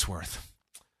contract's worth."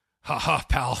 Ha ha,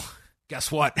 pal.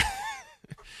 Guess what?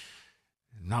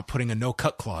 Not putting a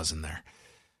no-cut clause in there.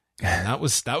 And that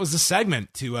was the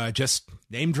segment to just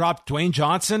name drop Dwayne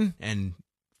Johnson and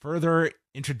further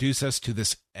introduce us to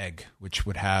this egg, which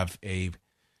would have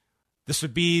this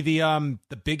would be the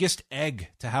biggest egg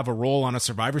to have a role on a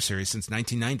Survivor Series since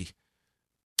 1990.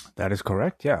 That is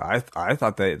correct. Yeah, I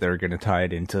thought that they were going to tie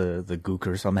it into the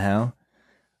Gooker somehow.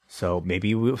 So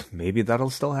maybe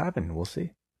that'll still happen. We'll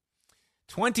see.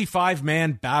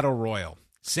 25-man battle royal.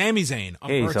 Sami Zayn.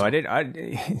 Hey, so I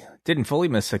didn't fully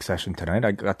miss Succession tonight.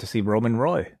 I got to see Roman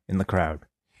Roy in the crowd.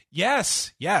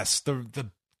 Yes.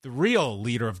 The real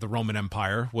leader of the Roman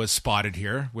Empire was spotted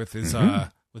here with his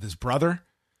brother.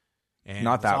 And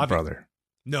not that brother.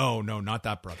 No, not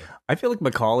that brother. I feel like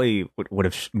Macaulay would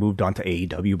have moved on to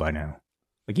AEW by now.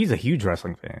 Like, he's a huge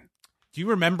wrestling fan. Do you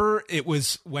remember it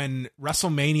was when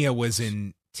WrestleMania was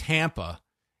in Tampa,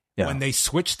 when they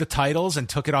switched the titles and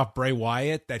took it off Bray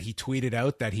Wyatt, that he tweeted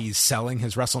out that he's selling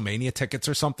his WrestleMania tickets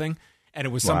or something? And it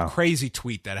was some crazy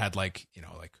tweet that had like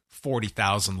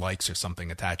 40,000 likes or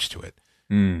something attached to it.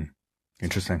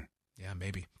 Interesting. Yeah,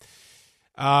 maybe.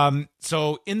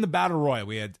 So in the Battle Royal,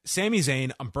 we had Sami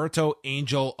Zayn, Humberto,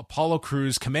 Angel, Apollo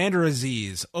Crews, Commander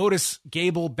Aziz, Otis,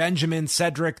 Gable, Benjamin,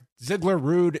 Cedric, Ziggler,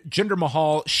 Rude, Jinder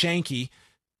Mahal, Shanky,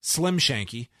 Slim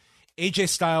Shanky, AJ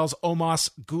Styles,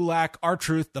 Omos, Gulak,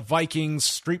 R-Truth, the Vikings,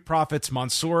 Street Profits,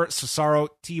 Mansoor, Cesaro,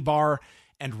 T-Bar,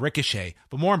 and Ricochet.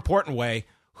 But more important way,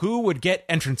 who would get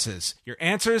entrances? Your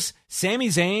answers: Sami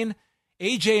Zayn,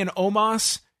 AJ and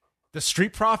Omos, the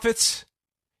Street Profits,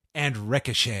 and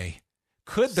Ricochet.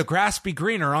 Could the grass be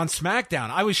greener on SmackDown?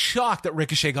 I was shocked that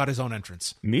Ricochet got his own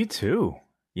entrance. Me too.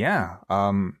 Yeah.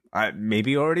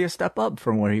 Maybe already a step up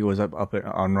from where he was up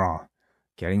on Raw,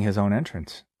 getting his own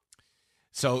entrance.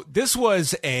 So this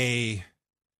was a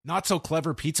not so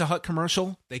clever Pizza Hut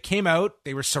commercial. They came out,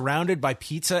 they were surrounded by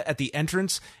pizza at the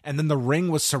entrance, and then the ring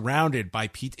was surrounded by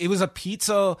pizza. It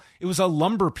was a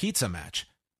lumber pizza match.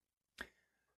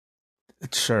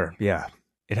 Sure, yeah.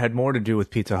 It had more to do with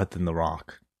Pizza Hut than The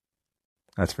Rock.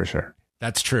 That's for sure.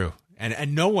 That's true.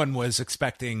 And no one was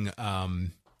expecting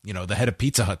the head of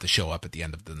Pizza Hut to show up at the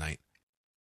end of the night.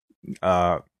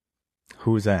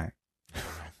 Who's that?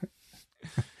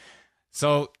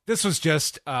 So this was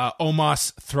just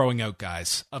Omos throwing out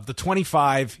guys. Of the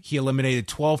 25, he eliminated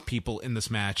 12 people in this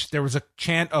match. There was a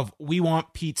chant of "We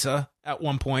want pizza" at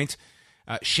one point.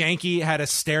 Shanky had a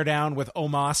stare down with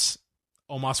Omos.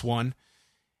 Omos won.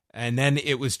 And then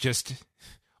it was just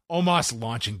Omos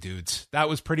launching dudes. That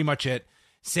was pretty much it.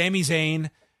 Sami Zayn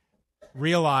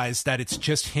realized that it's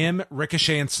just him,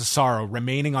 Ricochet, and Cesaro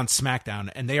remaining on SmackDown,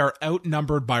 and they are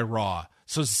outnumbered by Raw.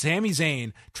 So Sami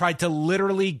Zayn tried to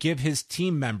literally give his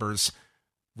team members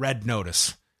red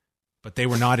notice, but they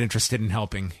were not interested in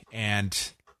helping,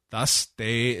 and thus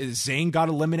Zayn got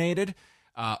eliminated.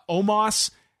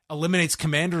 Omos eliminates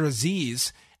Commander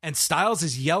Aziz, and Styles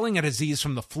is yelling at Aziz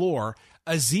from the floor.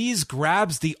 Aziz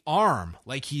grabs the arm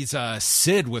like he's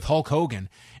Sid with Hulk Hogan,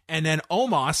 and then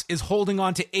Omos is holding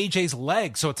on to AJ's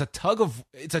leg, so it's a tug of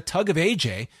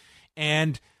AJ,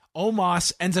 and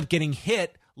Omos ends up getting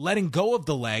hit, letting go of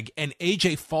the leg, and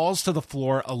AJ falls to the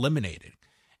floor, eliminated,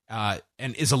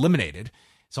 and is eliminated.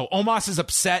 So Omos is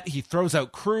upset. He throws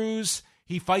out Crews.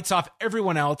 He fights off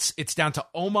everyone else. It's down to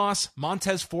Omos,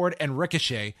 Montez Ford, and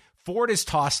Ricochet. Ford is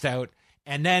tossed out,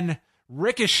 and then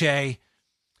Ricochet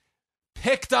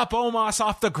picked up Omos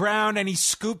off the ground, and he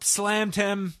scoop slammed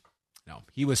him. No,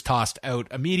 he was tossed out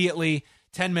immediately.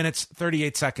 10 minutes,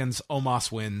 38 seconds. Omos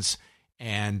wins,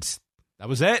 and that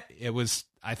was it. It was,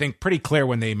 I think, pretty clear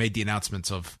when they made the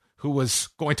announcements of who was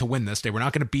going to win this. They were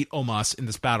not going to beat Omos in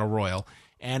this battle royal.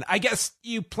 And I guess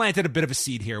you planted a bit of a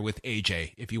seed here with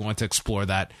AJ if you want to explore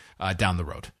that down the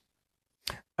road.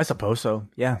 I suppose so.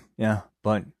 Yeah.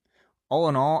 But all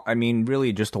in all, I mean,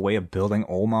 really just a way of building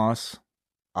Omos.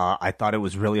 I thought it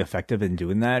was really effective in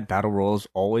doing that. Battle royals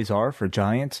always are for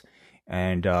Giants.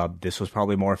 And this was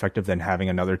probably more effective than having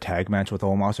another tag match with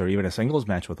Omos or even a singles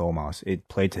match with Omos. It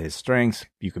played to his strengths.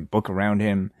 You can book around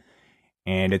him.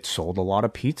 And it sold a lot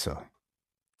of pizza.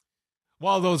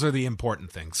 Well, those are the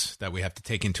important things that we have to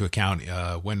take into account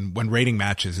when rating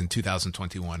matches in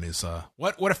 2021 is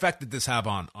what effect did this have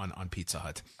on Pizza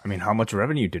Hut? I mean, how much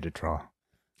revenue did it draw?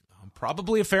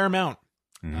 Probably a fair amount.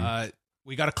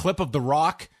 We got a clip of The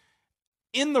Rock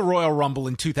in the Royal Rumble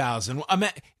in 2000,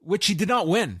 which he did not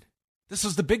win. This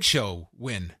was the Big Show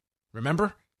win.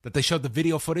 Remember? That they showed the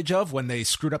video footage of when they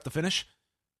screwed up the finish?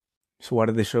 So why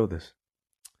did they show this?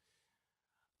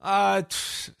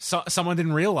 Someone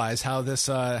didn't realize how this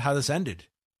ended.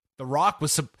 The Rock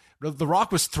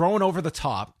was thrown over the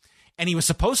top, and he was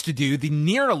supposed to do the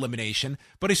near elimination,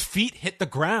 but his feet hit the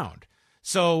ground.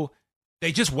 So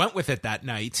they just went with it that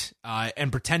night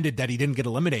and pretended that he didn't get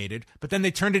eliminated, but then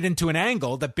they turned it into an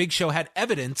angle that Big Show had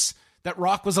evidence that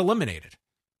Rock was eliminated.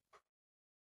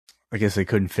 I guess they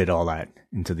couldn't fit all that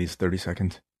into these 30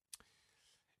 seconds.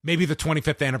 Maybe the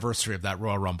 25th anniversary of that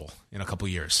Royal Rumble in a couple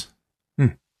years.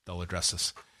 They'll address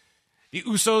this. The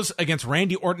Usos against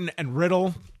Randy Orton and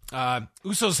Riddle.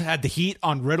 Usos had the heat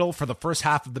on Riddle for the first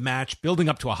half of the match, building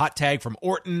up to a hot tag from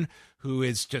Orton, who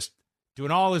is just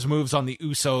doing all his moves on the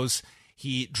Usos.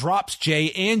 He drops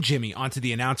Jay and Jimmy onto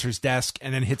the announcer's desk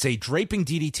and then hits a draping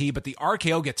DDT, but the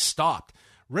RKO gets stopped.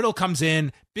 Riddle comes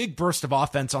in, big burst of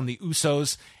offense on the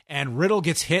Usos, and Riddle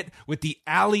gets hit with the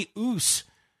Alley-Oos,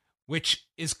 which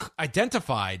is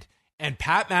identified. And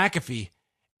Pat McAfee,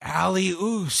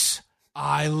 Alley-Oos,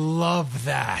 I love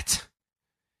that.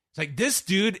 It's like this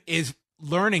dude is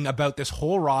learning about this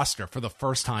whole roster for the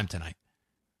first time tonight.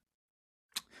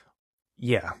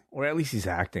 Yeah, or at least he's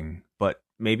acting, but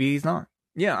maybe he's not.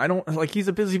 Yeah, I don't, like, he's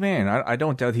a busy man. I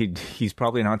don't doubt he's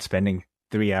probably not spending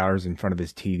 3 hours in front of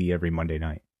his TV every Monday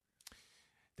night.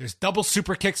 There's double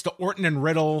super kicks to Orton and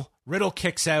Riddle. Riddle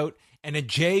kicks out, and then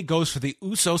Jay goes for the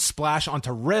Uso splash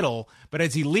onto Riddle, but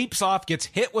as he leaps off, gets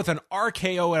hit with an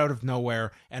RKO out of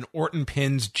nowhere, and Orton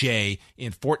pins Jay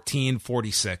in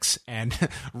 14:46. And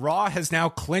Raw has now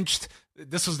clinched.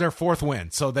 This was their 4th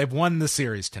win, so they've won the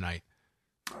series tonight.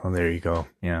 Oh, there you go.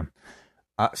 Yeah.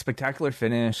 Spectacular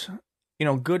finish. You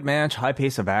know, good match, high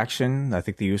pace of action. I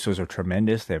think the Usos are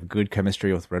tremendous. They have good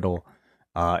chemistry with Riddle.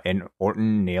 And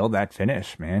Orton nailed that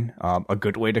finish, man. A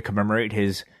good way to commemorate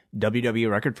his WWE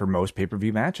record for most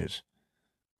pay-per-view matches.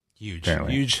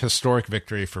 Huge historic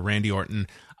victory for Randy Orton.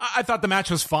 I thought the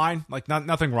match was fine. Like,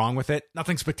 nothing wrong with it.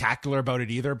 Nothing spectacular about it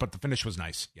either, but the finish was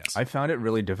nice. Yes. I found it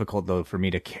really difficult, though, for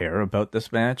me to care about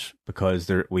this match because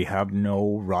we have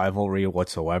no rivalry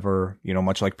whatsoever. You know,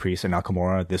 much like Priest and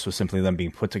Nakamura, this was simply them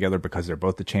being put together because they're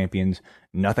both the champions.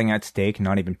 Nothing at stake,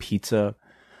 not even pizza.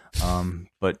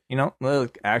 But, you know,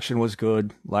 look, action was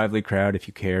good. Lively crowd if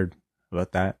you cared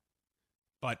about that.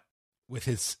 But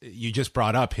with you just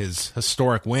brought up his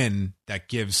historic win that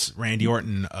gives Randy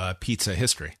Orton pizza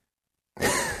history.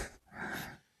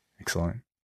 Excellent.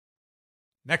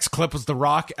 Next clip was The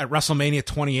Rock at WrestleMania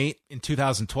 28 in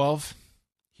 2012.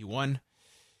 He won.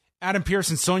 Adam Pearce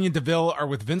and Sonya Deville are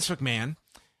with Vince McMahon.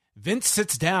 Vince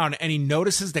sits down and he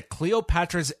notices that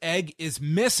Cleopatra's egg is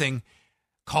missing.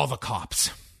 Call the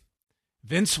cops.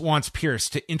 Vince wants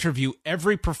Pierce to interview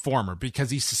every performer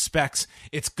because he suspects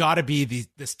it's got to be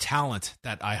this talent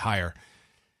that I hire.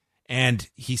 And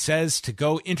he says to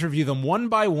go interview them one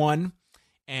by one,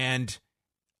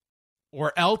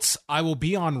 or else I will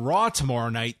be on Raw tomorrow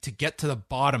night to get to the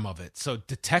bottom of it. So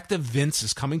Detective Vince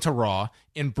is coming to Raw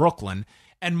in Brooklyn,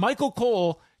 and Michael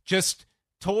Cole just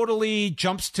totally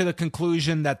jumps to the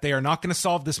conclusion that they are not going to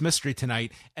solve this mystery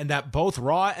tonight and that both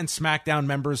Raw and SmackDown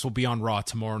members will be on Raw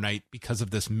tomorrow night because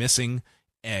of this missing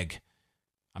egg.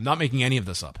 I'm not making any of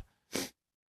this up.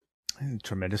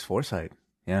 Tremendous foresight.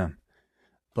 Yeah.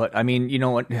 But, I mean, you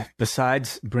know what?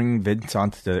 Besides bringing Vince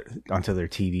onto their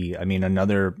TV, I mean,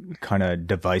 another kind of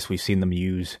device we've seen them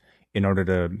use in order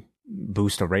to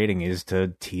boost a rating is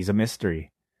to tease a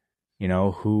mystery. You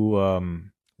know,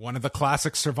 One of the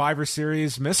classic Survivor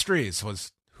Series mysteries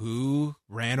was who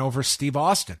ran over Steve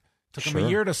Austin. Took him a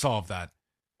year to solve that.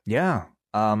 Yeah.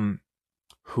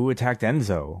 Who attacked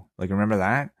Enzo? Like, remember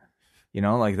that? You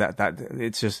know, like that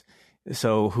it's just,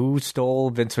 so who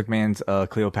stole Vince McMahon's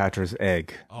Cleopatra's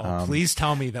egg? Oh, please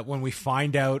tell me that when we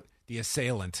find out the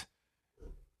assailant,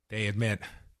 they admit,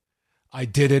 I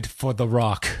did it for The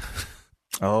Rock.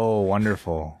 Oh,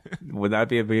 wonderful. Would that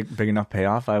be a big enough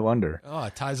payoff? I wonder. Oh,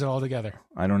 it ties it all together.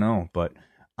 I don't know, but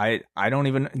I don't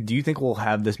even, do you think we'll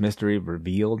have this mystery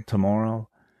revealed tomorrow?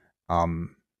 Do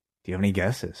you have any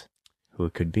guesses who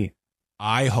it could be?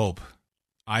 I hope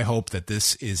that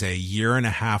this is a 1.5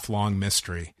 year long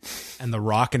mystery and The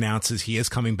Rock announces he is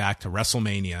coming back to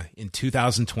WrestleMania in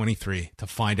 2023 to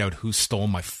find out who stole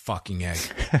my fucking egg.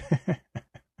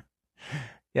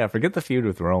 Yeah, forget the feud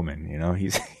with Roman. You know,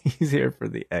 he's here for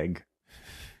the egg.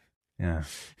 Yeah.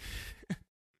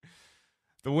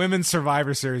 The Women's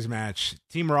Survivor Series match.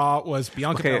 Team Raw was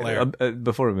Bianca Belair.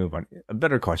 Before we move on, a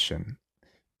better question.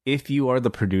 if you are the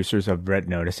producers of Red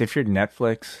Notice, if you're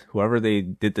Netflix, whoever they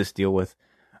did this deal with,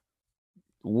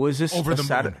 was this Over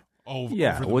the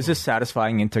moon. Was this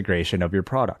satisfying integration of your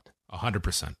product?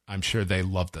 100%. I'm sure they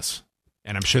loved this.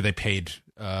 And I'm sure they paid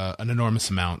an enormous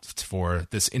amount for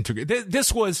this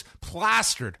This was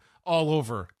plastered all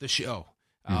over the show.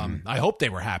 I hope they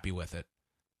were happy with it.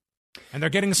 And they're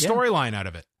getting a storyline out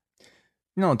of it.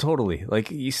 No, totally. Like,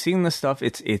 you seen this stuff,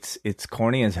 it's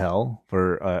corny as hell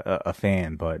for a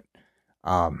fan, but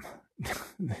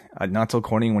not so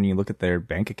corny when you look at their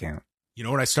bank account. You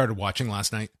know what I started watching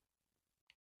last night?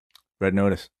 Red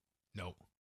Notice. No.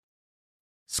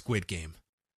 Squid Game.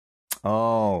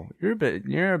 Oh,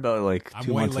 you're about like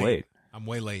 2 months late. I'm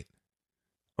way late.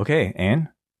 Okay, and?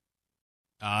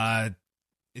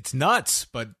 It's nuts,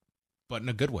 but in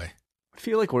a good way. I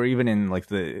feel like we're even in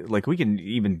we can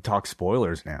even talk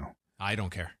spoilers now. I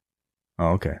don't care.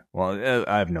 Oh, okay. Well,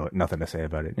 I have nothing to say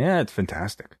about it. Yeah, it's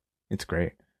fantastic. It's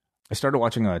great. I started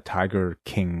watching Tiger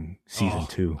King season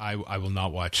 2. I will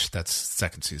not watch. That's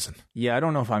second season. Yeah, I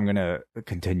don't know if I'm gonna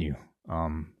continue.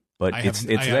 But it's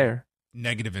I there.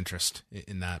 Negative interest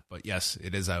in that, but yes,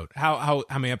 it is out. How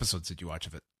many episodes did you watch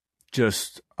of it?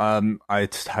 Just I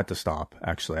had to stop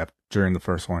actually during the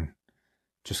first one,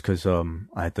 just because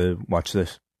I had to watch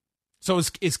this. So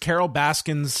is Carol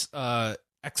Baskin's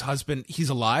ex-husband? He's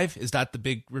alive? Is that the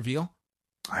big reveal?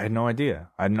 I had no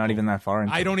idea. I'm not even that far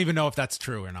into I don't even know if that's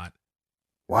true or not.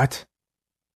 What?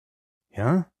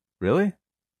 Yeah? Really?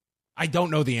 I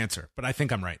don't know the answer, but I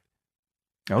think I'm right.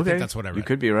 Okay, I think that's what I read. You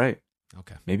could be right.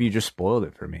 Okay. Maybe you just spoiled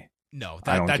it for me. No,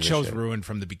 that show's ruined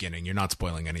from the beginning. You're not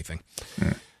spoiling anything.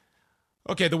 Mm.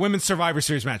 Okay, the Women's Survivor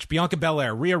Series match. Bianca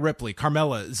Belair, Rhea Ripley,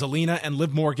 Carmella, Zelina, and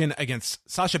Liv Morgan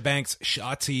against Sasha Banks,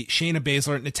 Shotzi, Shayna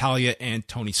Baszler, Natalya, and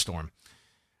Toni Storm.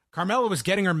 Carmella was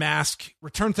getting her mask,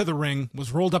 returned to the ring,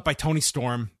 was rolled up by Toni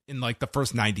Storm in like the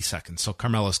first 90 seconds, so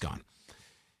Carmella's gone.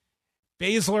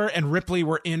 Baszler and Ripley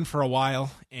were in for a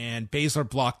while, and Baszler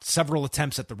blocked several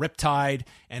attempts at the Riptide,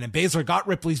 and then Baszler got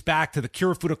Ripley's back to the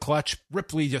Kirifuda clutch.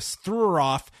 Ripley just threw her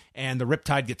off, and the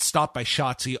Riptide gets stopped by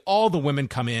Shotzi. All the women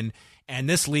come in, and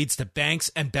this leads to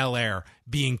Banks and Belair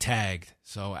being tagged.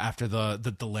 So after the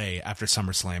delay, after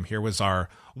SummerSlam, here was our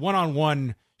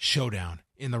one-on-one showdown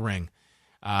in the ring.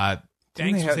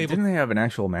 Didn't they have an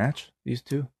actual match, these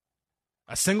two?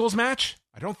 A singles match?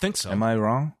 I don't think so. Am I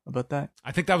wrong about that?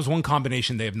 I think that was one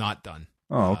combination they have not done.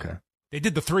 Oh, okay. They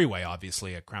did the three-way,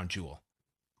 obviously, at Crown Jewel.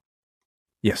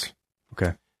 Yes.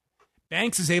 Okay.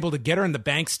 Banks is able to get her in the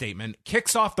bank statement,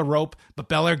 kicks off the rope, but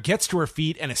Belair gets to her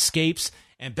feet and escapes,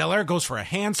 and Belair goes for a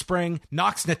handspring,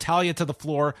 knocks Natalya to the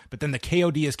floor, but then the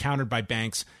KOD is countered by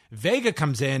Banks. Vega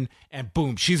comes in, and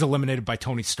boom, she's eliminated by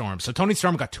Toni Storm. So Toni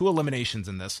Storm got 2 eliminations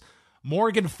in this.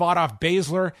 Morgan fought off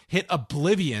Baszler, hit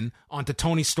Oblivion onto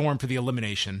Toni Storm for the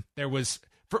elimination. There was,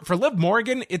 for Liv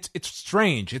Morgan, it's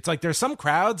strange. It's like there's some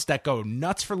crowds that go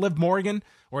nuts for Liv Morgan,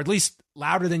 or at least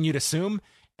louder than you'd assume.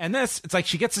 And it's like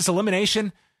she gets this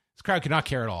elimination. This crowd could not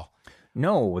care at all.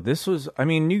 No, this was,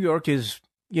 New York is,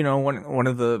 one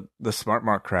of the smart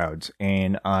mark crowds.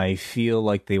 And I feel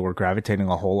like they were gravitating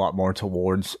a whole lot more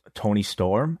towards Toni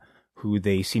Storm, who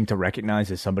they seem to recognize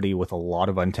as somebody with a lot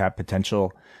of untapped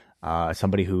potential.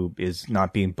 Somebody who is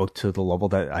not being booked to the level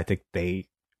that I think they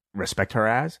respect her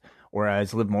as,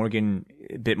 whereas Liv Morgan,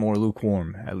 a bit more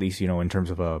lukewarm, at least, in terms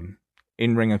of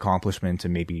in-ring accomplishment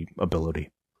and maybe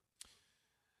ability.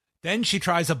 Then she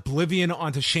tries Oblivion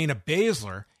onto Shayna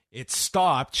Baszler. It's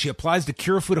stopped. She applies the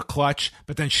Kirifuda clutch,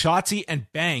 but then Shotzi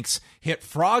and Banks hit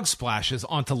frog splashes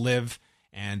onto Liv,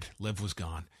 and Liv was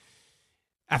gone.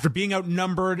 After being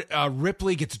outnumbered,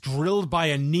 Ripley gets drilled by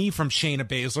a knee from Shayna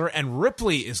Baszler, and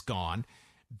Ripley is gone.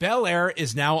 Belair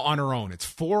is now on her own. It's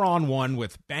 4-on-1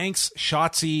 with Banks,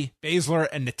 Shotzi, Baszler,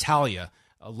 and Natalya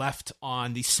left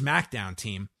on the SmackDown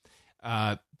team.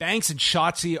 Banks and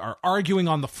Shotzi are arguing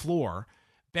on the floor.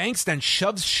 Banks then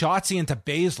shoves Shotzi into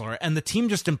Baszler, and the team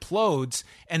just implodes,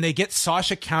 and they get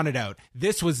Sasha counted out.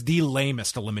 This was the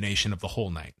lamest elimination of the whole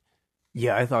night.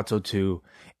 Yeah, I thought so too.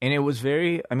 And it was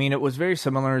very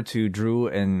similar to Drew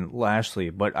and Lashley,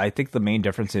 but I think the main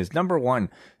difference is, number one,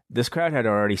 this crowd had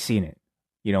already seen it,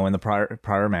 in the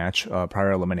prior match,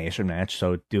 prior elimination match.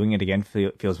 So doing it again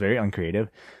feels very uncreative.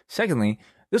 Secondly,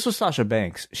 this was Sasha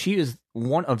Banks. She is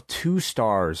one of 2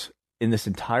 stars in this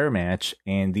entire match,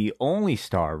 and the only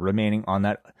star remaining on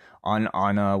Team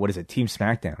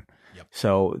SmackDown. Yep.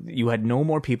 So you had no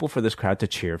more people for this crowd to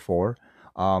cheer for.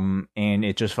 And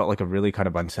it just felt like a really kind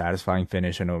of unsatisfying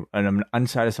finish and an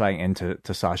unsatisfying end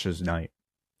to Sasha's night.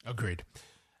 Agreed.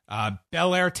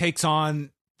 Belair takes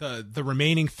on the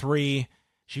remaining 3.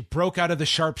 She broke out of the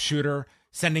sharpshooter.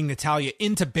 sending Natalya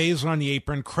into Baszler on the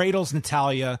apron, cradles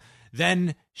Natalya.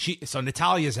 Then so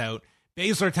Natalya's out.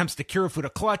 Baszler attempts to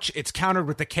Kirifuda clutch. It's countered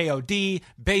with the KOD.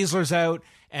 Baszler's out.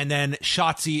 And then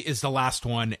Shotzi is the last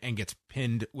one and gets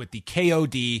pinned with the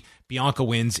KOD. Bianca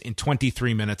wins in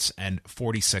 23 minutes and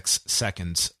 46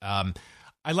 seconds.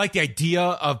 I like the idea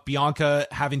of Bianca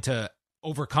having to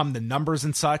overcome the numbers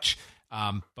and such.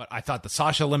 But I thought the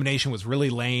Sasha elimination was really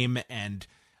lame. And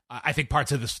I think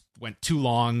parts of this went too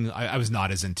long. I was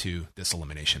not as into this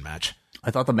elimination match.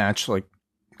 I thought the match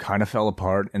kind of fell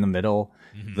apart in the middle.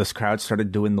 Mm-hmm. This crowd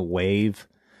started doing the wave.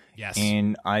 Yes.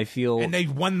 And I feel... And they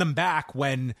won them back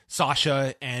when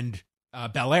Sasha and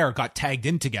Belair got tagged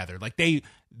in together.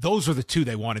 Those are the two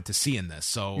they wanted to see in this.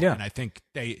 So, yeah. And I think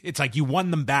it's like you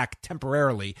won them back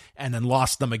temporarily and then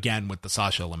lost them again with the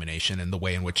Sasha elimination and the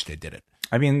way in which they did it.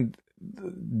 I mean,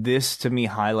 this to me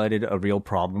highlighted a real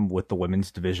problem with the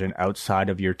women's division outside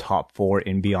of your top four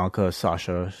in Bianca,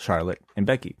 Sasha, Charlotte, and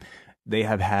Becky. They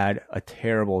have had a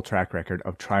terrible track record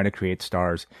of trying to create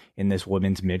stars in this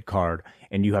women's mid-card,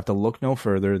 and you have to look no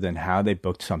further than how they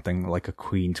booked something like a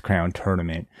Queen's Crown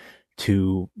tournament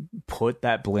to put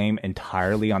that blame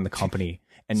entirely on the company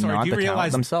and not the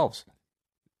talent themselves.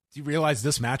 Do you realize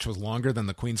this match was longer than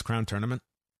the Queen's Crown tournament?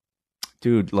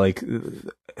 Dude,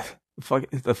 the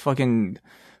fucking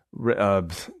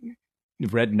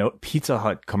Red Note Pizza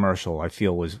Hut commercial, I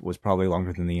feel was probably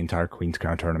longer than the entire Queen's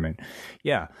Crown tournament.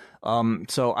 Yeah.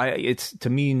 So it's to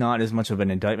me not as much of an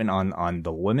indictment on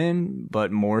the women,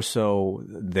 but more so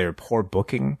their poor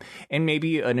booking and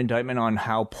maybe an indictment on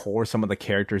how poor some of the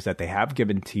characters that they have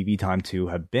given TV time to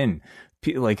have been.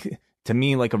 To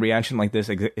me, a reaction like this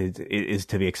is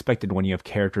to be expected when you have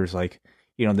characters like,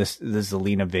 this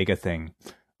Zelina Vega thing,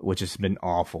 which has been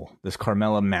awful. This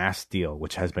Carmella Mass deal,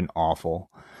 which has been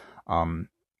awful.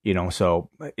 So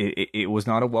it was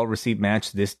not a well-received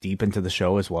match this deep into the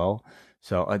show as well.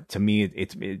 So to me,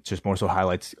 it just more so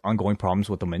highlights ongoing problems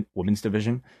with the women's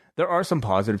division. There are some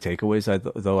positive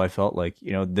takeaways, though I felt like,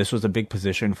 this was a big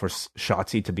position for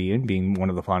Shotzi to be in, being one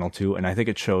of the final two. And I think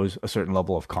it shows a certain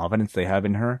level of confidence they have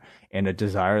in her and a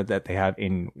desire that they have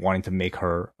in wanting to make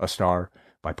her a star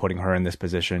by putting her in this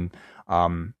position.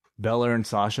 Belair and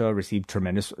Sasha received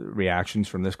tremendous reactions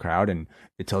from this crowd, and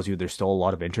it tells you there's still a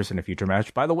lot of interest in a future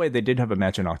match. By the way, they did have a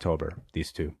match in October,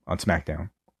 these two, on SmackDown.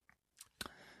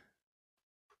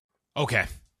 Okay.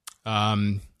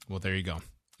 Well, there you go.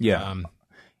 Yeah.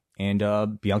 And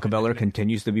Bianca Belair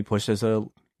continues to be pushed as a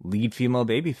lead female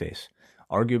babyface,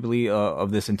 arguably of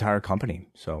this entire company.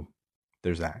 So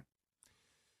there's that.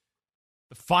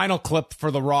 The final clip for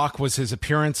The Rock was his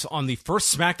appearance on the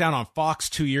first SmackDown on Fox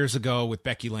 2 years ago with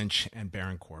Becky Lynch and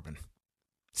Baron Corbin.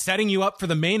 Setting you up for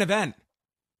the main event.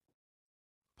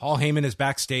 Paul Heyman is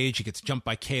backstage. He gets jumped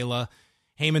by Kayla.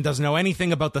 Heyman doesn't know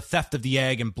anything about the theft of the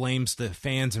egg and blames the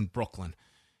fans in Brooklyn.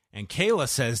 And Kayla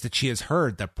says that she has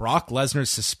heard that Brock Lesnar's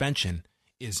suspension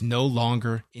is no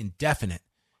longer indefinite.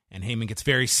 And Heyman gets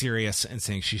very serious and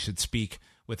saying she should speak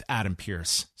with Adam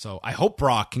Pearce. So I hope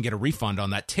Brock can get a refund on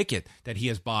that ticket that he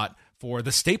has bought for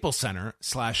the Staples Center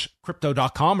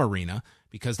 /crypto.com arena,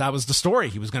 because that was the story.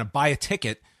 He was going to buy a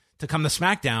ticket to come to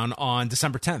SmackDown on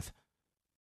December 10th.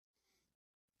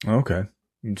 Okay.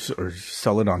 Or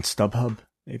sell it on StubHub,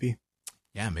 maybe.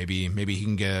 Yeah, maybe he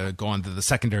can go onto the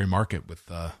secondary market with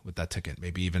that ticket.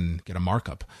 Maybe even get a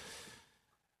markup.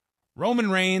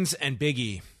 Roman Reigns and Big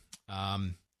E.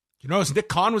 You notice Nick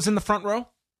Khan was in the front row?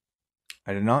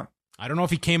 I did not. I don't know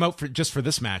if he came out just for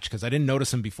this match because I didn't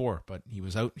notice him before, but he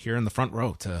was out here in the front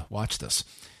row to watch this.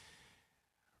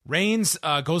 Reigns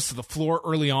goes to the floor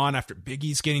early on after Big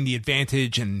E's getting the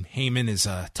advantage, and Heyman is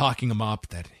talking him up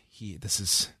that this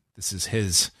is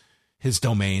his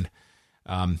domain.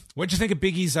 What'd you think of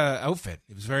Big E's outfit?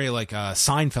 It was very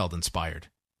Seinfeld inspired.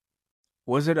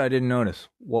 Was it? I didn't notice.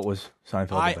 What was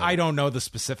Seinfeld? I don't know the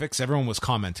specifics. Everyone was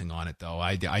commenting on it though.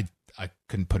 I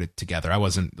couldn't put it together. I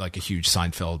wasn't a huge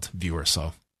Seinfeld viewer,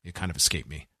 so it kind of escaped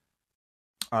me.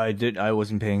 I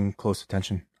wasn't paying close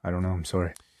attention. I don't know. I'm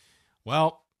sorry.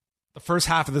 Well, the first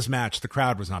half of this match, the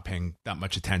crowd was not paying that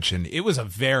much attention. It was a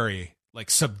very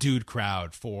subdued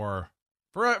crowd for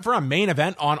a main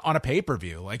event on a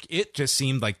pay-per-view. It just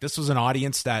seemed like this was an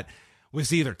audience that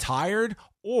was either tired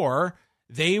or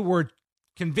they were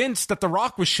convinced that The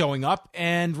Rock was showing up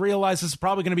and realized this is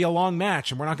probably going to be a long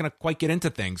match and we're not going to quite get into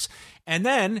things. And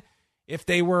then if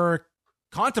they were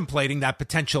contemplating that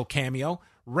potential cameo,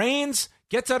 Reigns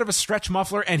gets out of a stretch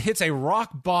muffler and hits a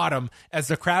rock bottom as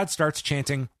the crowd starts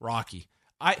chanting Rocky.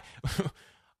 I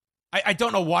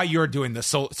don't know why you're doing this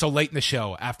so late in the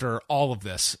show after all of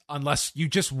this, unless you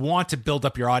just want to build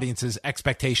up your audience's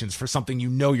expectations for something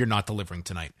you're not delivering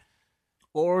tonight.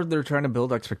 Or they're trying to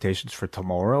build expectations for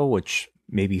tomorrow, which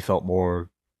maybe felt more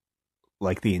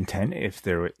like the intent, if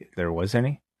there was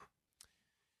any.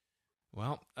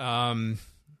 Well,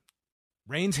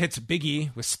 Reigns hits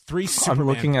Biggie with 3 Superman. I'm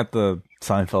looking at the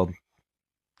Seinfeld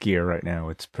gear right now.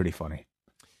 It's pretty funny.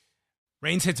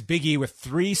 Reigns hits Biggie with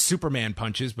 3 Superman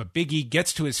punches, but Biggie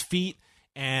gets to his feet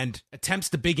and attempts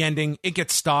the big ending. It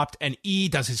gets stopped, and E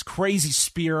does his crazy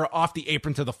spear off the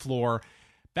apron to the floor.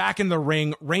 Back in the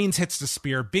ring, Reigns hits the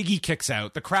spear. Biggie kicks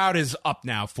out. The crowd is up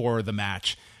now for the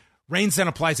match. Reigns then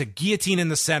applies a guillotine in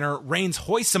the center. Reigns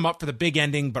hoists him up for the big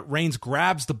ending, but Reigns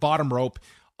grabs the bottom rope.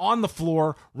 On the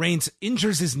floor, Reigns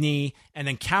injures his knee and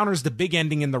then counters the big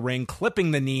ending in the ring,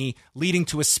 clipping the knee, leading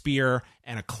to a spear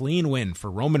and a clean win for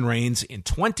Roman Reigns in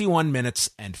 21 minutes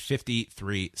and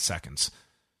 53 seconds.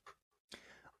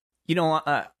 You know,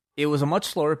 it was a much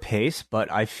slower pace,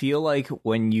 but I feel like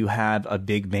when you have a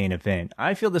big main event,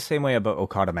 I feel the same way about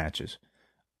Okada matches.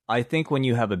 I think when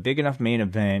you have a big enough main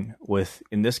event with,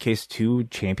 in this case, 2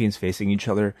 champions facing each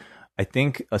other, I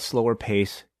think a slower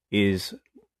pace is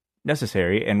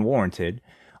necessary and warranted.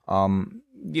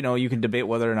 You know, you can debate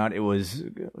whether or not it was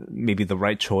maybe the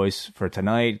right choice for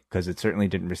tonight, because it certainly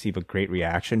didn't receive a great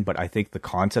reaction. But I think the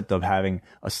concept of having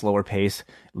a slower pace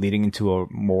leading into a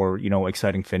more, you know,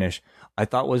 exciting finish, I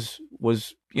thought was,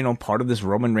 you know, part of this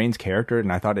Roman Reigns character.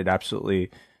 And I thought it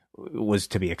absolutely was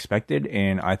to be expected.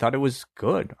 And I thought it was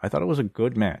good. I thought it was a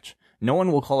good match. No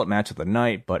one will call it match of the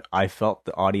night, but I felt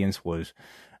the audience was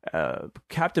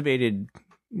captivated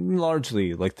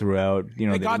largely, like, throughout. You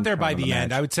know, they got there by the end.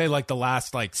 Match. I would say like the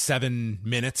last 7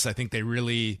 minutes, I think they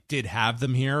really did have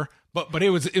them here, but it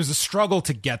was a struggle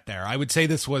to get there. I would say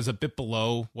this was a bit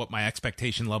below what my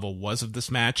expectation level was of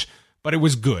this match, but it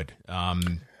was good.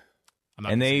 And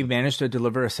they managed to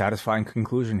deliver a satisfying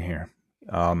conclusion here.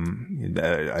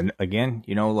 Again,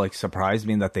 you know, like, surprised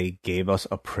me that they gave us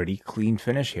a pretty clean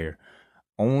finish here.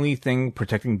 Only thing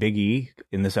protecting Big E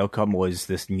in this outcome was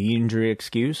this knee injury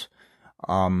excuse.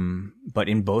 But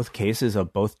in both cases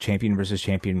of both champion versus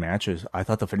champion matches, I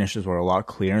thought the finishes were a lot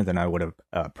cleaner than I would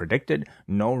have predicted.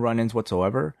 No run-ins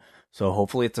whatsoever. So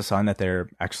hopefully it's a sign that they're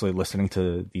actually listening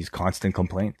to these constant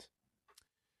complaints.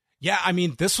 Yeah, I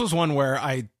mean, this was one where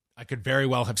I could very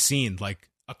well have seen like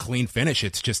a clean finish.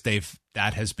 It's just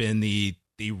that has been the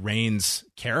Reigns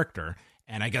character.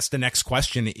 And I guess the next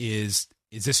question is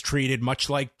this treated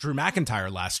much like Drew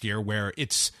McIntyre last year, where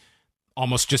it's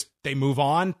almost just they move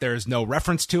on, there's no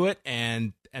reference to it,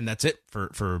 and that's it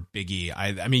for Big E.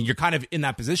 I mean, you're kind of in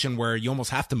that position where you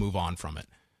almost have to move on from it.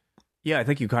 Yeah, I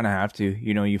think you kind of have to.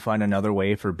 You know, you find another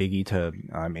way for Big E to,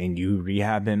 you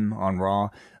rehab him on Raw.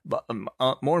 But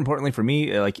more importantly for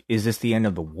me, like, is this the end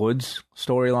of the Woods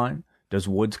storyline? Does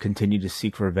Woods continue to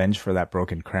seek revenge for that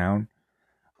broken crown?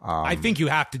 I think you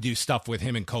have to do stuff with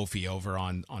him and Kofi over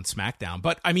on SmackDown.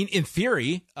 But, I mean, in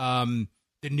theory,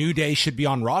 the New Day should be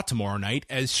on Raw tomorrow night,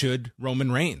 as should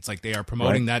Roman Reigns. Like, they are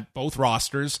promoting that both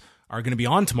rosters are going to be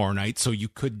on tomorrow night, so you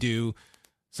could do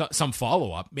some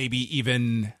follow-up. Maybe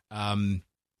even, I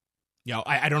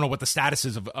don't know what the status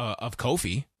is of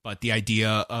Kofi, but the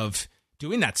idea of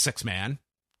doing that 6-man,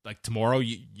 like tomorrow,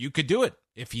 you could do it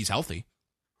if he's healthy.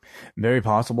 Very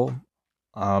possible.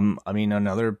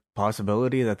 Another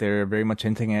possibility that they're very much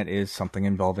hinting at is something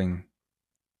involving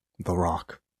The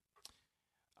Rock.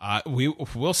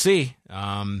 We'll see.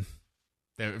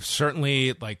 There's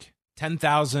certainly like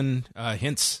 10,000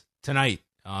 hints tonight,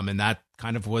 and that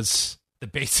kind of was the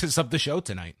basis of the show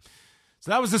tonight. So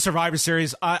that was the Survivor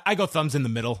Series. I go thumbs in the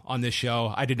middle on this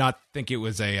show. I did not think it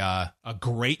was a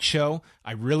great show.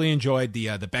 I really enjoyed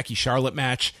the Becky Charlotte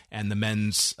match and the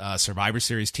men's Survivor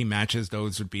Series team matches.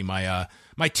 Those would be my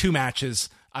 2 matches.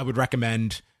 I would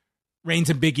recommend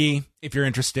Reigns and Big E if you're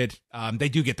interested. They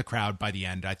do get the crowd by the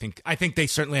end. I think they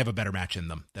certainly have a better match in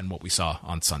them than what we saw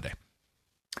on Sunday.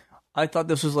 I thought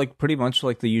this was like pretty much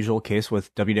like the usual case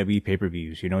with WWE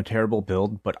pay-per-views. You know, terrible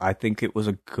build, but I think it was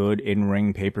a good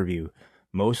in-ring pay-per-view.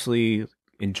 Mostly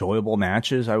enjoyable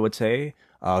matches, I would say.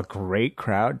 Great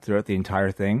crowd throughout the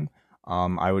entire thing.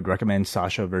 I would recommend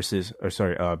Bianca.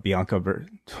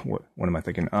 What am I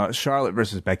thinking? Charlotte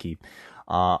versus Becky.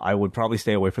 I would probably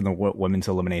stay away from the women's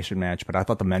elimination match, but I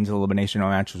thought the men's elimination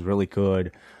match was really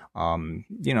good.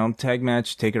 Tag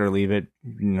match, take it or leave it.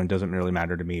 Doesn't really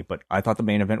matter to me, but I thought the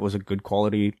main event was a good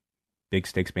quality, big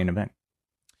stakes main event.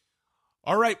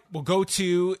 All right, we'll go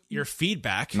to your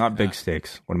feedback. Not big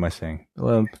stakes. What am I saying?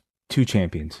 2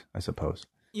 champions, I suppose.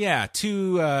 Yeah,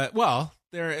 2.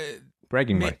 They're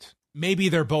bragging rights. Maybe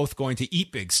they're both going to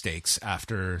eat big steaks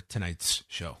after tonight's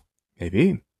show.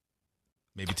 Maybe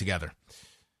together.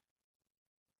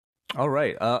 All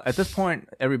right. At this point,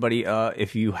 everybody,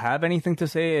 if you have anything to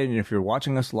say, and if you're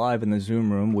watching us live in the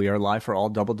Zoom room, we are live for all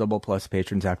Double Double Plus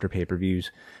patrons after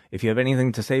pay-per-views. If you have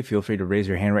anything to say, feel free to raise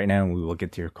your hand right now, and we will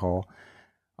get to your call.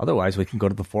 Otherwise, we can go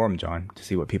to the forum, John, to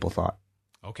see what people thought.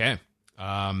 Okay.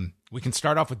 We can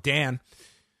start off with Dan.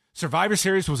 Survivor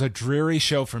Series was a dreary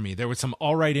show for me. There was some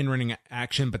all right in-ring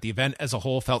action, but the event as a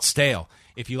whole felt stale.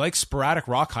 If you like sporadic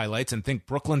Rock highlights and think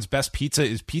Brooklyn's best pizza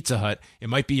is Pizza Hut, it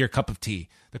might be your cup of tea.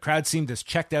 The crowd seemed as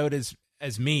checked out as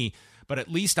me, but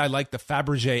at least I like the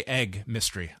Fabergé egg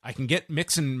mystery. I can get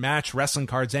mix and match wrestling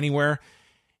cards anywhere.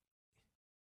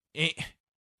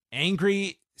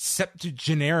 Angry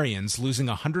septuagenarians losing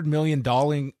 $100 million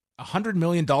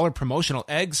promotional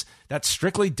eggs, that's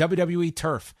strictly WWE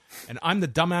turf. And I'm the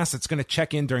dumbass that's going to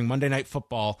check in during Monday Night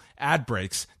Football ad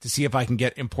breaks to see if I can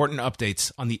get important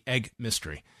updates on the egg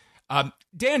mystery.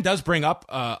 Dan does bring up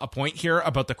a point here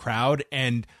about the crowd,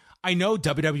 and I know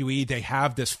WWE, they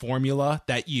have this formula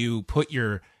that you put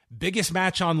your biggest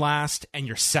match on last and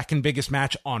your second biggest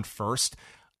match on first.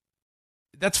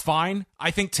 That's fine.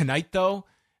 I think tonight, though,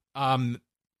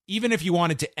 even if you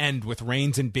wanted to end with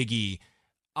Reigns and Big E,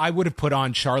 I would have put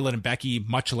on Charlotte and Becky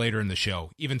much later in the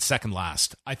show, even second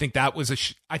last. I think that was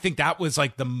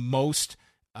like the most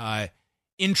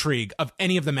intrigue of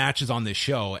any of the matches on this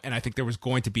show, and I think there was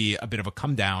going to be a bit of a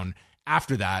come down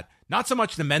after that. Not so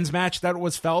much the men's match that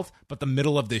was felt, but the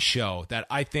middle of this show. That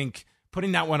I think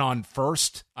putting that one on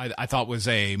first, I thought was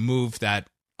a move that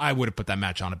I would have put that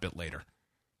match on a bit later.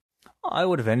 I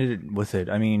would have ended with it.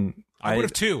 I mean, I would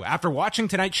have too. After watching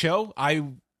tonight's show,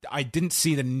 I didn't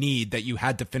see the need that you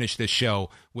had to finish this show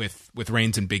with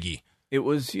Reigns and Big E. It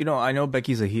was, I know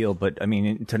Becky's a heel, but I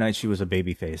mean, tonight she was a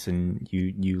babyface, and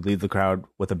you leave the crowd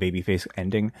with a babyface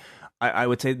ending. I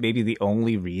would say maybe the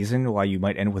only reason why you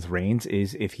might end with Reigns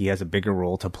is if he has a bigger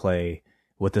role to play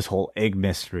with this whole egg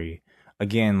mystery.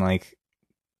 Again, like,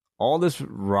 all this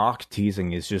Rock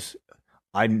teasing is just,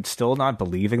 I'm still not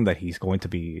believing that he's going to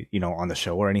be, on the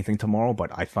show or anything tomorrow, but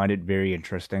I find it very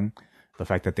interesting. The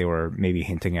fact that they were maybe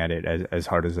hinting at it as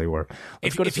hard as they were.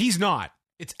 If he's not,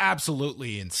 it's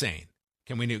absolutely insane.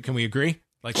 Can we agree?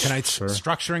 Like tonight's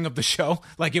structuring of the show,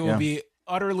 like it will be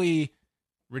utterly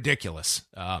ridiculous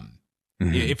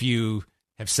if you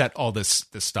have set all this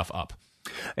stuff up.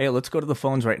 Hey, let's go to the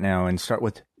phones right now and start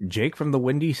with Jake from the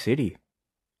Windy City.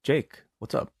 Jake,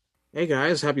 what's up? Hey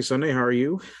guys, happy Sunday. How are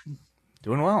you?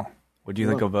 Doing well. What do you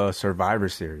think of Survivor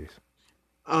Series?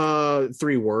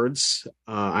 3 words.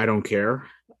 I don't care.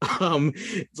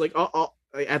 It's like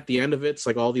at the end of it, it's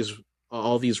like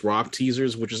all these Rock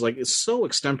teasers, which is like it's so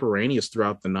extemporaneous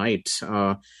throughout the night.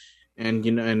 And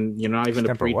you're not even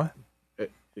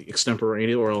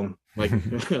extemporaneous or like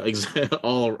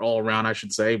all around, I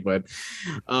should say. But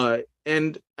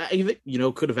and I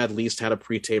think could have at least had a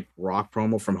pre-taped Rock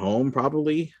promo from home,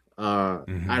 probably. I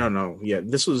don't know. Yeah,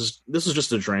 this was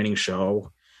just a draining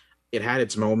show. It had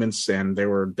its moments, and there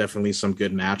were definitely some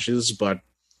good matches, but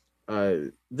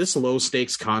this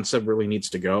low-stakes concept really needs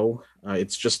to go.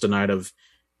 It's just a night of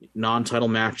non-title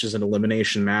matches and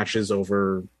elimination matches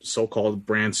over so-called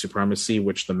brand supremacy,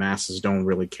 which the masses don't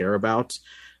really care about.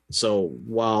 So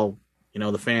while,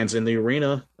 the fans in the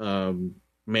arena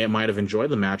might have enjoyed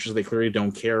the matches, they clearly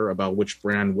don't care about which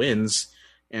brand wins,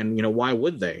 and, why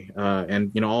would they?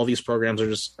 And, all these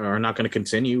programs are not going to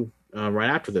continue right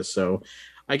after this, so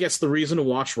I guess the reason to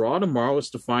watch Raw tomorrow is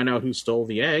to find out who stole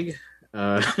the egg.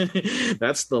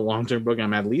 That's the long-term book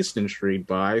I'm at least intrigued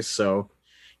by. So,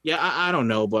 yeah, I don't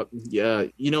know, but yeah,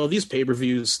 these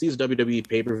pay-per-views, these WWE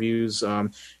pay-per-views,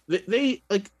 they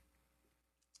like,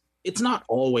 it's not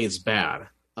always bad.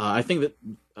 I think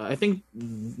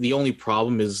the only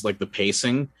problem is like the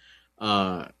pacing,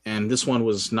 and this one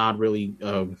was not really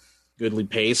goodly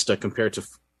paced compared to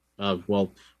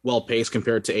well paced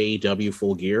compared to AEW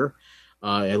Full Gear.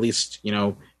 At least,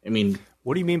 I mean...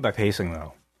 What do you mean by pacing,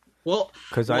 though? Well...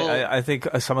 Because I think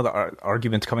some of the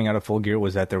arguments coming out of Full Gear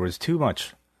was that there was too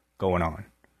much going on.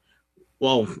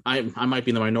 Well, I might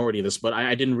be in the minority of this, but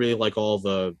I didn't really like all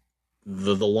the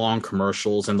long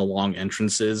commercials and the long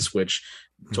entrances, which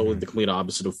totally the complete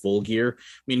opposite of Full Gear. I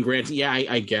mean, granted, yeah,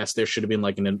 I guess there should have been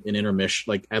like an intermission,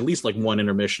 like at least like one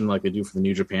intermission like they do for the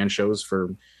New Japan shows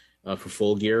for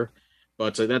Full Gear.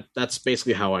 But that's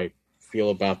basically how I feel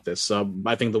about this.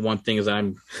 I think the one thing is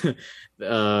I'm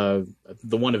the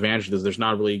one advantage is there's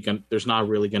not really going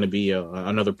to be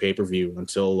another pay-per-view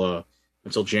until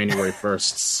January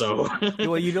 1st. So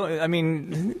well, I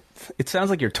mean, it sounds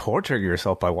like you're torturing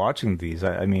yourself by watching these.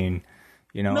 I mean,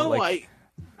 no, like,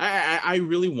 I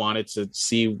really wanted to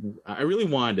see. I really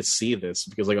wanted to see this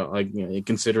because, like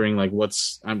considering like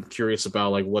I'm curious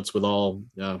about like what's with all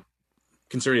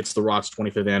considering it's The Rock's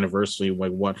 25th anniversary,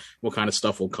 like what kind of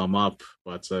stuff will come up.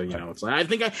 But it's like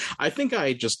I think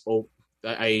I just you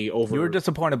were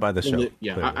disappointed by the show.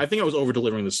 Yeah, I think I was over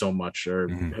delivering this so much, or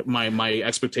my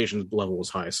expectations level was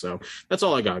high. So that's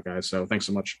all I got, guys. So thanks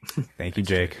so much. Thank you,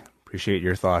 Jake. Appreciate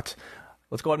your thoughts.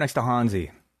 Let's go up next to Hansi.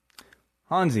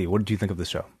 Hansi, what did you think of the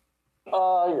show?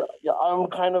 Yeah, I'm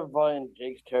kind of in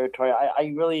Jake's territory.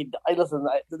 I listen.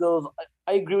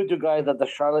 I agree with you guys that the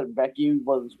Charlotte Becky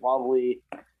was probably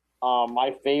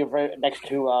my favorite next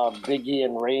to Biggie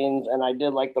and Reigns, and I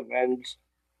did like the men's.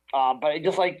 But it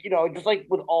just like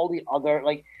with all the other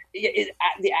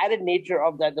the added nature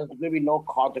of that, there's going to be no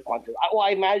consequences.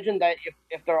 I imagine that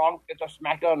if they're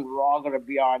SmackDown and Raw going to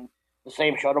be on the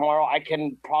same show tomorrow, I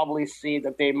can probably see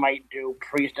that they might do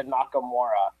Priest and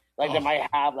Nakamura. They might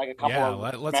have a couple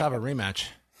of. Let's have a rematch.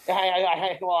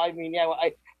 I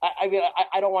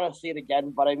don't want to see it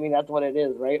again, but I mean that's what it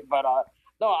is, right? But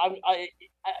no,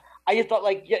 I just thought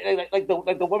like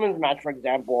the women's match, for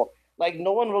example,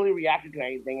 no one really reacted to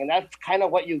anything, and that's kind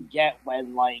of what you get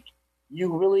when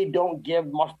you really don't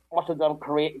give much of them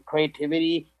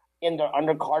creativity in their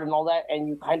undercard and all that, and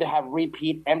you kind of have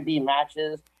repeat empty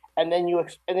matches. And then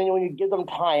when you give them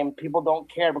time, people don't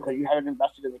care because you haven't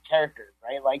invested in the characters,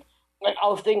 right? Like I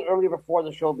was saying earlier before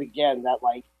the show began that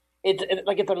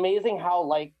it's amazing how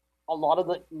a lot of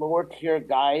the lower tier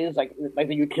guys like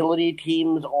the utility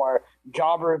teams or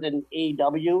jobbers in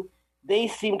AEW, they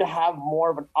seem to have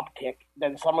more of an uptick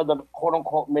than some of the quote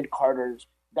unquote mid carders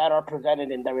that are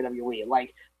presented in WWE.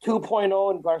 Like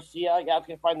 2.0 and Garcia, guys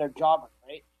can find their jobbers,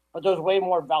 right? But there's way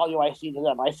more value I see to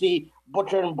them. I see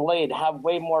Butcher and Blade have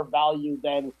way more value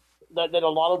than a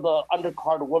lot of the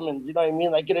undercard women. You know what I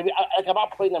mean? I'm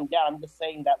not putting them down. I'm just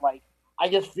saying that I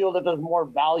just feel that there's more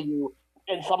value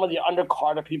in some of the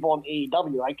undercard of people in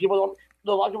AEW. There's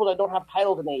a lot of people that don't have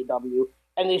titles in AEW,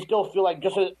 and they still feel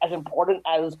just as important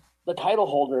as the title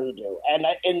holders do. And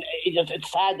it's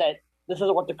sad that this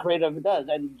is what the creative does.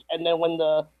 And then when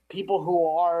the people who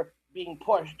are being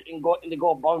pushed and they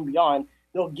go above and beyond,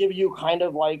 they'll give you kind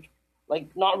of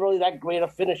not really that great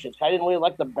of finishes. I didn't really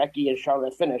like the Becky and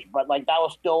Charlotte finish, but that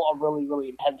was still a really, really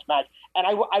intense match. And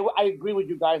I agree with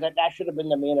you guys that should have been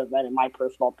the main event in my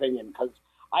personal opinion, because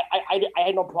I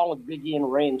had no problem with Biggie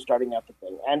and Reigns starting out the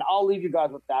thing. And I'll leave you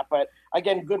guys with that. But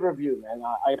again, good review, man.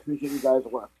 I appreciate you guys'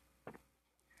 work.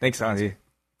 Thanks, Anzi.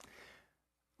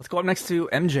 Let's go up next to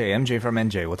MJ. MJ from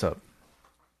NJ. What's up?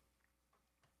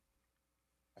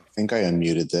 I think I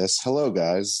unmuted this. Hello,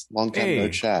 guys. Long time no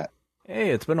chat.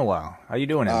 Hey, it's been a while. How you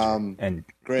doing, NJ? And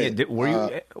great.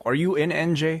 Yeah, are you in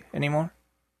NJ anymore?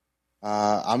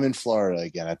 I'm in Florida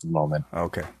again at the moment.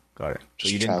 Okay, got it. So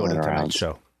you didn't go to tonight's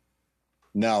show?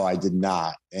 No, I did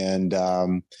not. And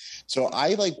so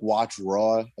I watch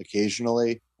Raw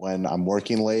occasionally when I'm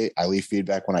working late. I leave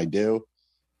feedback when I do.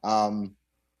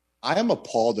 I am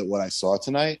appalled at what I saw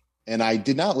tonight. And I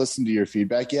did not listen to your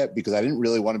feedback yet because I didn't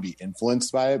really want to be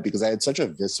influenced by it because I had such a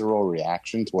visceral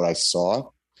reaction to what I saw.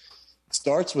 It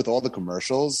starts with all the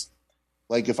commercials.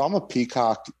 If I'm a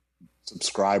Peacock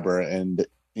subscriber and,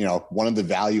 one of the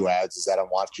value adds is that I'm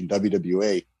watching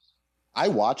WWE, I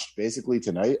watched basically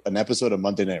tonight an episode of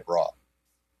Monday Night Raw.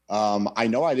 I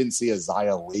know I didn't see a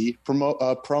Xia Li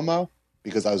promo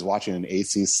because I was watching an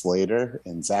AC Slater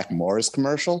and Zach Morris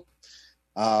commercial.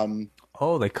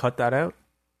 They cut that out?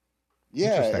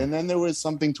 Yeah, and then there was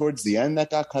something towards the end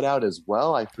that got cut out as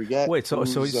well. I forget. Wait, so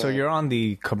you're on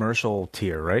the commercial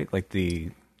tier, right?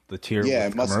 The tier. Yeah,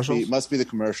 with it must be the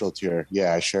commercial tier.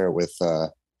 Yeah, I share it with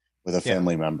a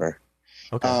family member.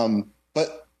 Okay.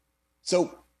 But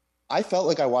so I felt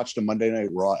like I watched a Monday Night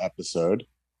Raw episode,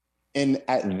 and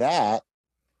at that,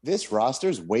 this roster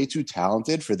is way too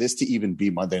talented for this to even be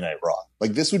Monday Night Raw.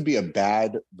 This would be a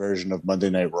bad version of Monday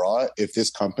Night Raw if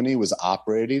this company was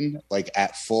operating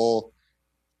at full,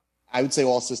 I would say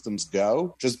all systems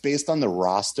go, just based on the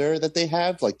roster that they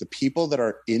have. The people that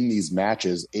are in these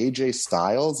matches, AJ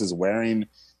Styles is wearing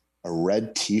a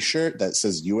red T-shirt that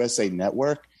says USA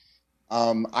Network.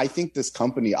 I think this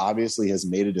company obviously has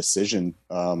made a decision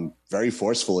very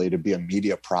forcefully to be a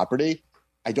media property.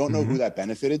 I don't know who that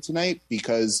benefited tonight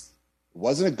because it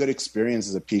wasn't a good experience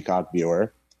as a Peacock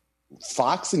viewer.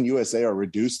 Fox and USA are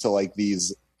reduced to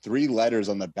these 3 letters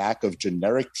on the back of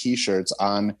generic T-shirts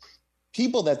on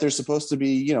people that they're supposed to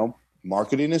be,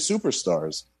 marketing as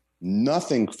superstars.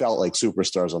 Nothing felt like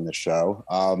superstars on this show.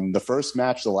 The first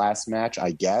match, the last match,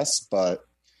 I guess, but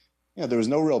there was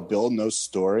no real build, no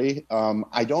story.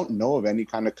 I don't know of any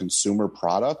kind of consumer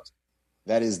product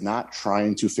that is not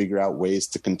trying to figure out ways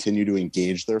to continue to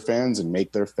engage their fans and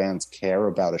make their fans care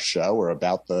about a show or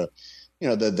about the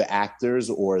the actors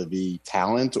or the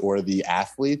talent or the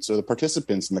athletes or the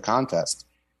participants in the contest.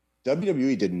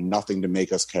 WWE did nothing to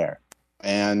make us care.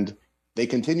 And they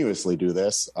continuously do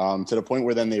this to the point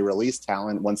where then they release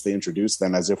talent once they introduce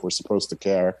them as if we're supposed to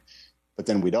care, but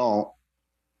then we don't.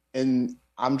 And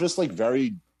I'm just like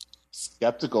very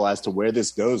skeptical as to where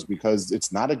this goes because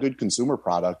it's not a good consumer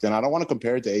product. And I don't want to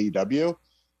compare it to AEW,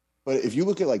 but if you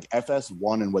look at like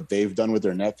FS1 and what they've done with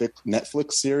their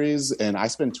Netflix series, and I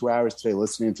spent 2 hours today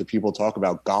listening to people talk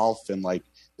about golf and like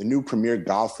the new Premier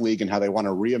Golf League and how they want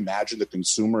to reimagine the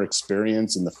consumer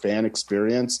experience and the fan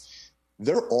experience.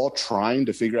 They're all trying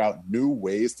to figure out new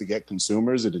ways to get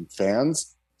consumers and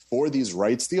fans for these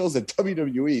rights deals that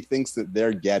WWE thinks that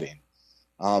they're getting.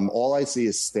 All I see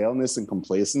is staleness and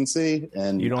complacency.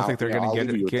 And you don't think they're going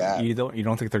to you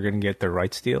don't think they're going to get their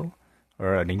rights deal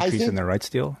or an increase in their rights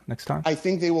deal next time? I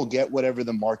think they will get whatever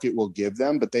the market will give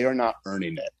them, but they are not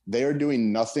earning it. They are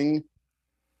doing nothing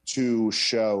to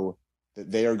show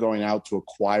that they are going out to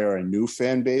acquire a new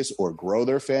fan base or grow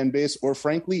their fan base or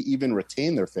frankly even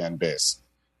retain their fan base.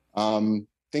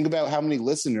 Think about how many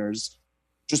listeners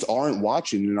just aren't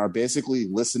watching and are basically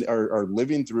are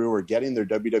living through or getting their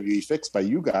WWE fix by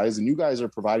you guys, and you guys are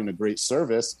providing a great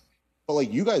service, but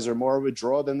like you guys are more of a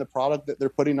draw than the product that they're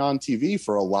putting on TV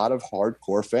for a lot of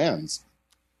hardcore fans.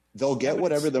 They'll get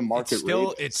whatever the market rate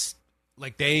is. It's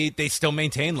like they still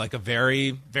maintain like a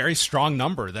very, very strong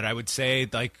number that I would say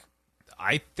like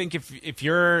I think if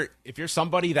you're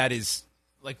somebody that is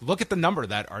like, look at the number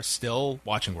that are still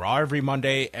watching Raw every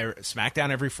Monday,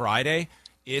 SmackDown every Friday.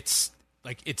 It's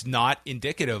like, it's not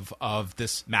indicative of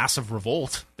this massive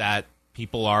revolt that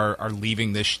people are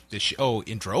leaving this show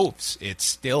in droves. It's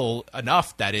still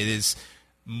enough that it is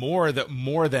more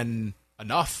than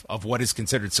enough of what is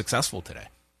considered successful today.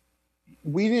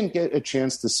 We didn't get a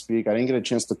chance to speak. I didn't get a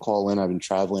chance to call in. I've been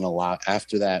traveling a lot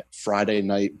after that Friday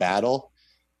night battle.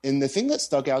 And the thing that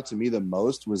stuck out to me the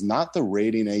most was not the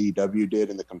rating AEW did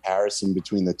in the comparison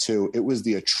between the two. It was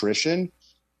the attrition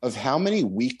of how many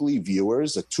weekly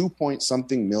viewers, a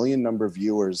 2-point-something million number of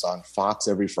viewers on Fox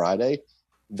every Friday,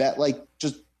 that like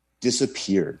just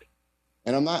disappeared.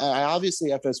 And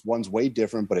obviously FS1's way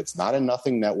different, but it's not a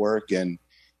nothing network. And,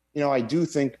 I do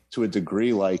think to a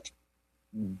degree, like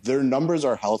their numbers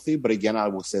are healthy, but again, I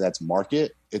will say that's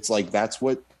market. It's like, that's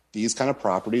what these kind of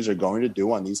properties are going to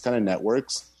do on these kind of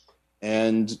networks.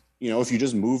 And, if you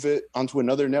just move it onto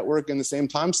another network in the same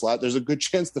time slot, there's a good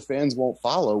chance the fans won't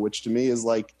follow, which to me is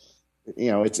like,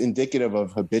 it's indicative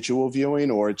of habitual viewing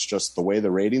or it's just the way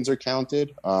the ratings are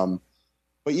counted.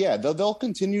 But yeah, they'll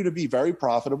continue to be very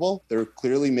profitable. They're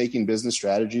clearly making business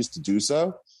strategies to do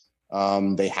so.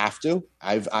 They have to.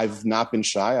 I've not been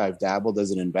shy. I've dabbled as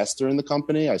an investor in the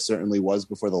company. I certainly was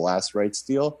before the last rights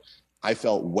deal. I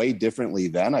felt way differently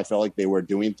then. I felt like they were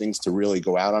doing things to really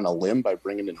go out on a limb by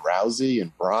bringing in Rousey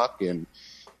and Brock and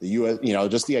the U.S.,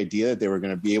 just the idea that they were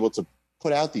going to be able to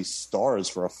put out these stars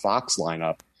for a Fox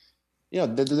lineup.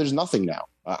 There's nothing now.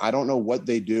 I don't know what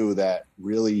they do that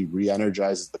really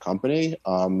re-energizes the company.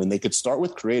 And they could start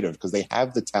with creative because they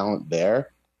have the talent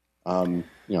there. I'll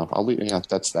leave. Yeah,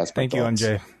 that's my Thank you,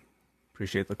 MJ.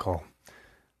 Appreciate the call.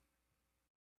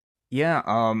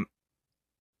 Yeah.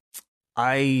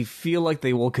 I feel like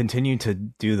they will continue to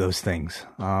do those things,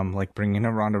 like bringing in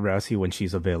Ronda Rousey when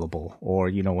she's available, or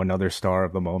another star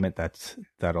of the moment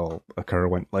that'll occur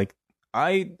when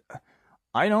I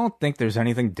don't think there's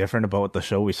anything different about the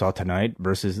show we saw tonight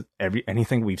versus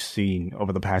anything we've seen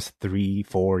over the past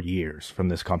 3-4 years from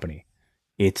this company.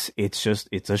 It's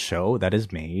a show that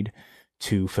is made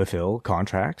to fulfill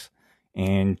contracts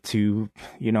and to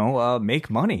make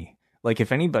money. Like,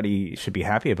 if anybody should be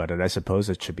happy about it, I suppose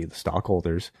it should be the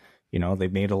stockholders.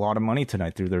 They've made a lot of money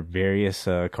tonight through their various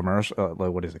commercial.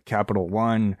 What is it? Capital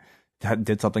One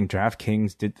did something.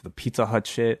 DraftKings did the Pizza Hut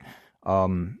shit.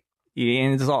 And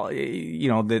it's all,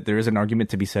 there is an argument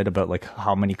to be said about like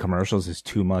how many commercials is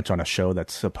too much on a show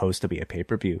that's supposed to be a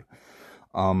pay-per-view.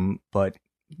 But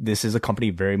this is a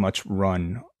company very much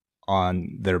run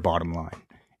on their bottom line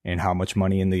and how much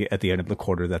money at the end of the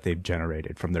quarter that they've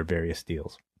generated from their various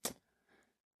deals.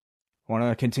 Want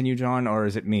to continue, John, or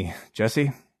is it me?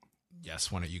 Jesse?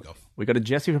 Yes, why don't you go? We got a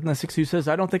Jesse from the 6 who says,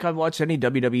 I don't think I've watched any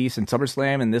WWE since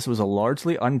SummerSlam, and this was a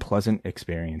largely unpleasant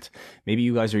experience. Maybe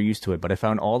you guys are used to it, but I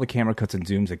found all the camera cuts and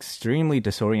zooms extremely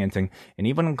disorienting and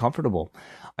even uncomfortable.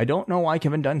 I don't know why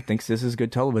Kevin Dunn thinks this is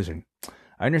good television.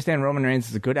 I understand Roman Reigns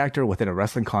is a good actor within a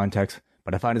wrestling context,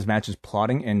 but I find his matches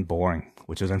plotting and boring,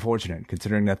 which is unfortunate,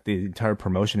 considering that the entire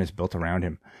promotion is built around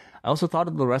him. I also thought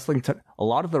of a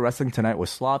lot of the wrestling tonight was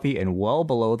sloppy and well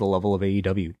below the level of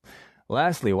AEW.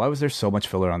 Lastly, why was there so much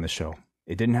filler on the show?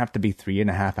 It didn't have to be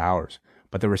 3.5 hours.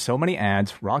 but there were so many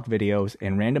ads, rock videos,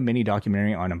 and random mini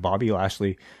documentary on Bobby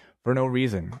Lashley for no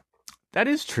reason. That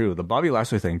is true. The Bobby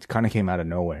Lashley thing kind of came out of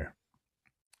nowhere.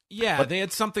 Yeah, but they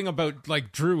had something about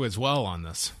like Drew as well on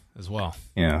this as well.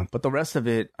 Yeah, but the rest of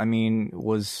it, I mean,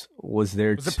 was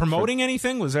there? Was it promoting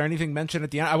anything? Was there anything mentioned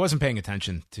at the end? I wasn't paying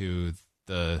attention to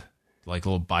the like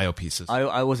little bio pieces.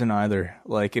 I wasn't either.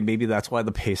 Like, and maybe that's why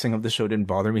the pacing of the show didn't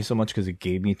bother me so much, because it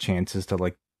gave me chances to,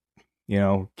 like, you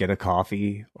know, get a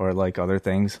coffee or like other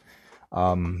things,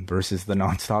 versus the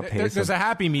nonstop pace. There's a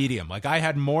happy medium. Like, I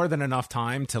had more than enough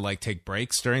time to like take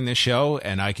breaks during this show,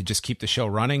 and I could just keep the show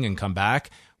running and come back.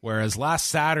 Whereas last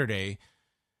Saturday,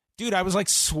 dude, I was like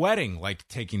sweating, like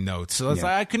taking notes. So it's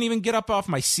like, I couldn't even get up off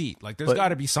my seat. Like, there's got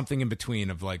to be something in between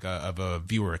of like a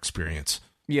viewer experience.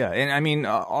 Yeah, and I mean,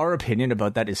 our opinion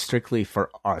about that is strictly for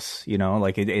us, you know,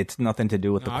 like it's nothing to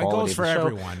do with the quality it goes of for the show.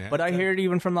 everyone. But I hear it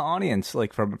even from the audience,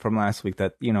 like from last week,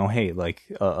 that, you know, hey, like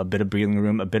a bit of breathing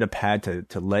room, a bit of pad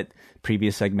to let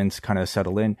previous segments kind of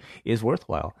settle in is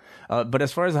worthwhile. But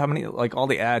as far as how many, like all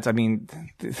the ads, I mean,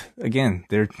 again,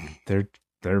 they're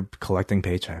collecting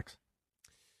paychecks.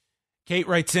 Kate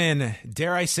writes in,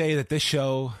 dare I say that this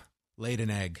show laid an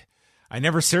egg? I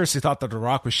never seriously thought that The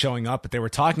Rock was showing up, but they were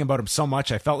talking about him so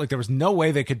much, I felt like there was no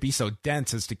way they could be so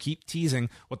dense as to keep teasing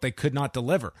what they could not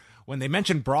deliver. When they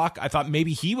mentioned Brock, I thought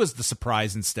maybe he was the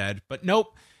surprise instead, but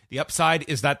nope. The upside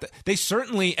is that they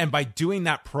certainly, and by doing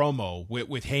that promo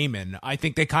with Heyman, I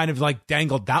think they kind of like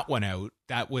dangled that one out.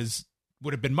 That would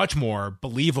have been much more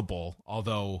believable,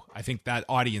 although I think that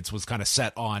audience was kind of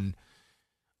set on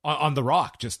The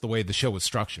Rock, just the way the show was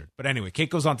structured. But anyway,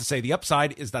 Kate goes on to say the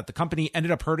upside is that the company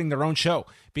ended up hurting their own show.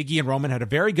 Big E and Roman had a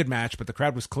very good match, but the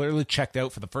crowd was clearly checked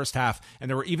out for the first half, and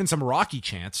there were even some Rocky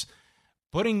chants.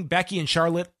 Putting Becky and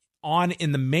Charlotte on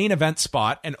in the main event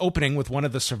spot and opening with one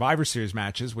of the Survivor Series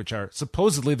matches, which are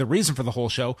supposedly the reason for the whole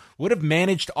show, would have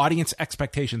managed audience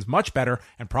expectations much better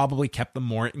and probably kept them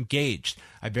more engaged.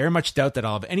 I very much doubt that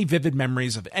I'll have any vivid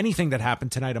memories of anything that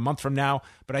happened tonight a month from now,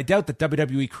 but I doubt that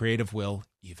WWE creative will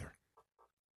either.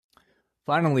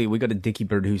 Finally, we got a Dickie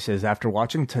Bird who says, after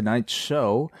watching tonight's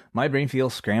show, my brain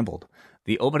feels scrambled.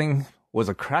 The opening was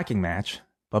a cracking match,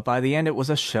 but by the end it was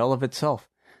a shell of itself.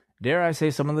 Dare I say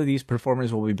some of these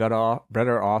performers will be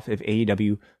better off if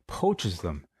AEW poaches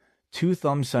them. 2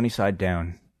 thumbs sunny side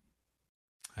down.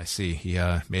 I see. He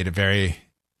made it very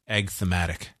egg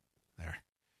thematic there.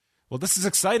 Well, this is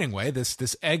exciting, Way.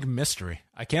 This egg mystery.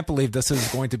 I can't believe this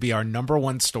is going to be our number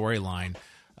one storyline.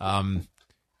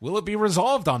 Will it be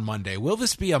resolved on Monday? Will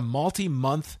this be a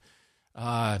multi-month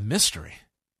mystery?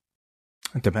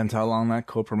 It depends how long that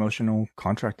co-promotional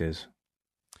contract is.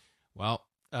 Well,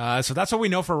 so that's what we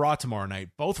know for Raw tomorrow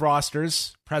night. Both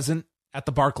rosters present at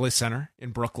the Barclays Center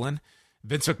in Brooklyn.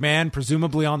 Vince McMahon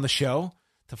presumably on the show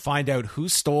to find out who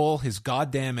stole his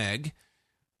goddamn egg.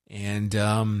 And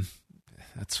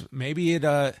that's maybe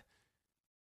it.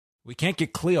 We can't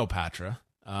get Cleopatra.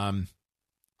 I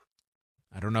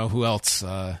don't know who else.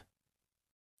 I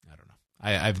don't know.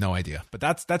 I have no idea. But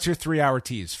that's your 3-hour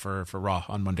tease for Raw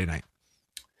on Monday night.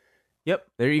 Yep,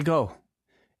 there you go.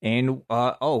 And,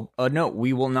 no,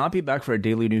 we will not be back for a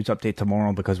daily news update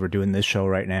tomorrow because we're doing this show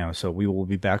right now. So we will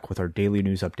be back with our daily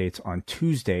news updates on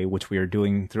Tuesday, which we are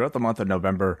doing throughout the month of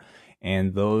November.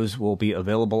 And those will be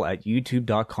available at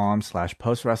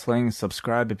youtube.com/postwrestling.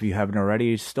 Subscribe if you haven't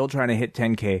already. Still trying to hit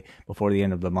 10K before the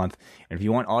end of the month. And if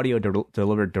you want audio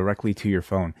delivered directly to your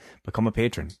phone, become a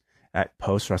patron at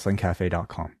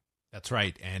postwrestlingcafe.com. That's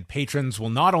right. And patrons will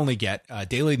not only get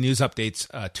daily news updates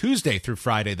Tuesday through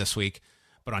Friday this week,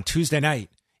 but on Tuesday night,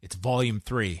 it's Volume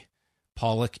 3,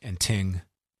 Pollock and Ting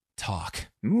Talk.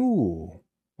 Ooh,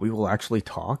 we will actually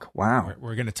talk? Wow.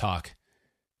 We're going to talk.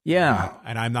 Yeah.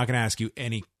 And I'm not going to ask you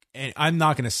I'm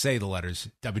not going to say the letters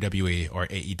WWE or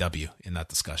AEW in that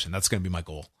discussion. That's going to be my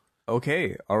goal.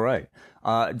 Okay, all right.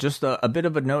 Just a bit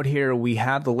of a note here. We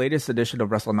have the latest edition of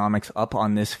WrestleNomics up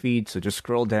on this feed, so just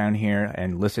scroll down here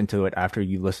and listen to it after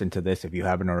you listen to this if you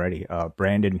haven't already.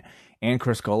 Brandon and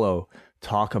Chris Golo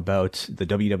talk about the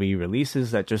WWE releases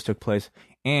that just took place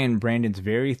and Brandon's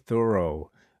very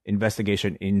thorough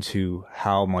investigation into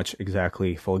how much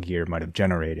exactly Full Gear might have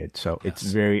generated. So It's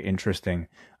very interesting,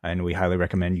 and we highly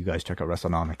recommend you guys check out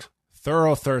WrestleNomics.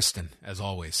 Thorough Thurston, as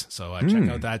always. So check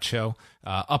out that show.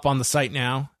 Up on the site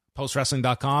now,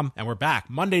 postwrestling.com, and we're back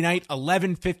Monday night,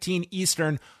 11:15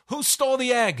 Eastern. Who stole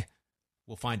the egg?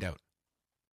 We'll find out.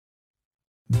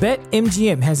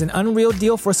 BetMGM has an unreal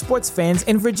deal for sports fans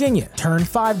in Virginia. Turn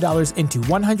 $5 into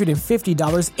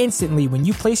 $150 instantly when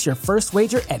you place your first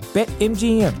wager at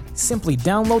BetMGM. Simply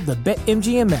download the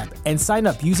BetMGM app and sign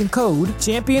up using code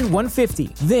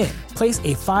Champion150. Then Place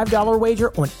a $5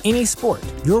 wager on any sport.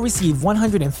 You'll receive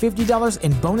 $150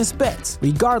 in bonus bets,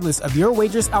 regardless of your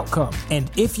wager's outcome. And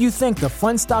if you think the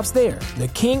fun stops there, the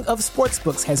King of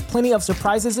Sportsbooks has plenty of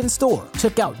surprises in store.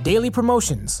 Check out daily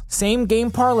promotions,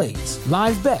 same-game parlays,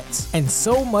 live bets, and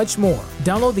so much more.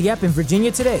 Download the app in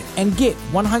Virginia today and get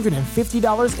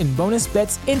 $150 in bonus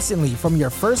bets instantly from your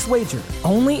first wager.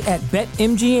 Only at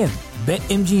BetMGM.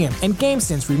 BetMGM and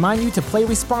GameSense remind you to play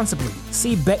responsibly.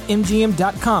 See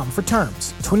BetMGM.com for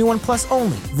terms. 21 plus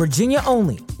only. Virginia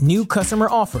only. New customer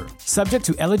offer. Subject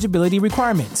to eligibility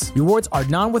requirements. Rewards are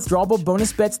non-withdrawable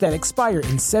bonus bets that expire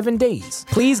in 7 days.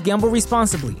 Please gamble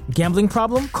responsibly. Gambling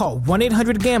problem? Call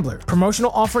 1-800-GAMBLER.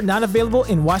 Promotional offer not available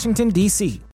in Washington, D.C.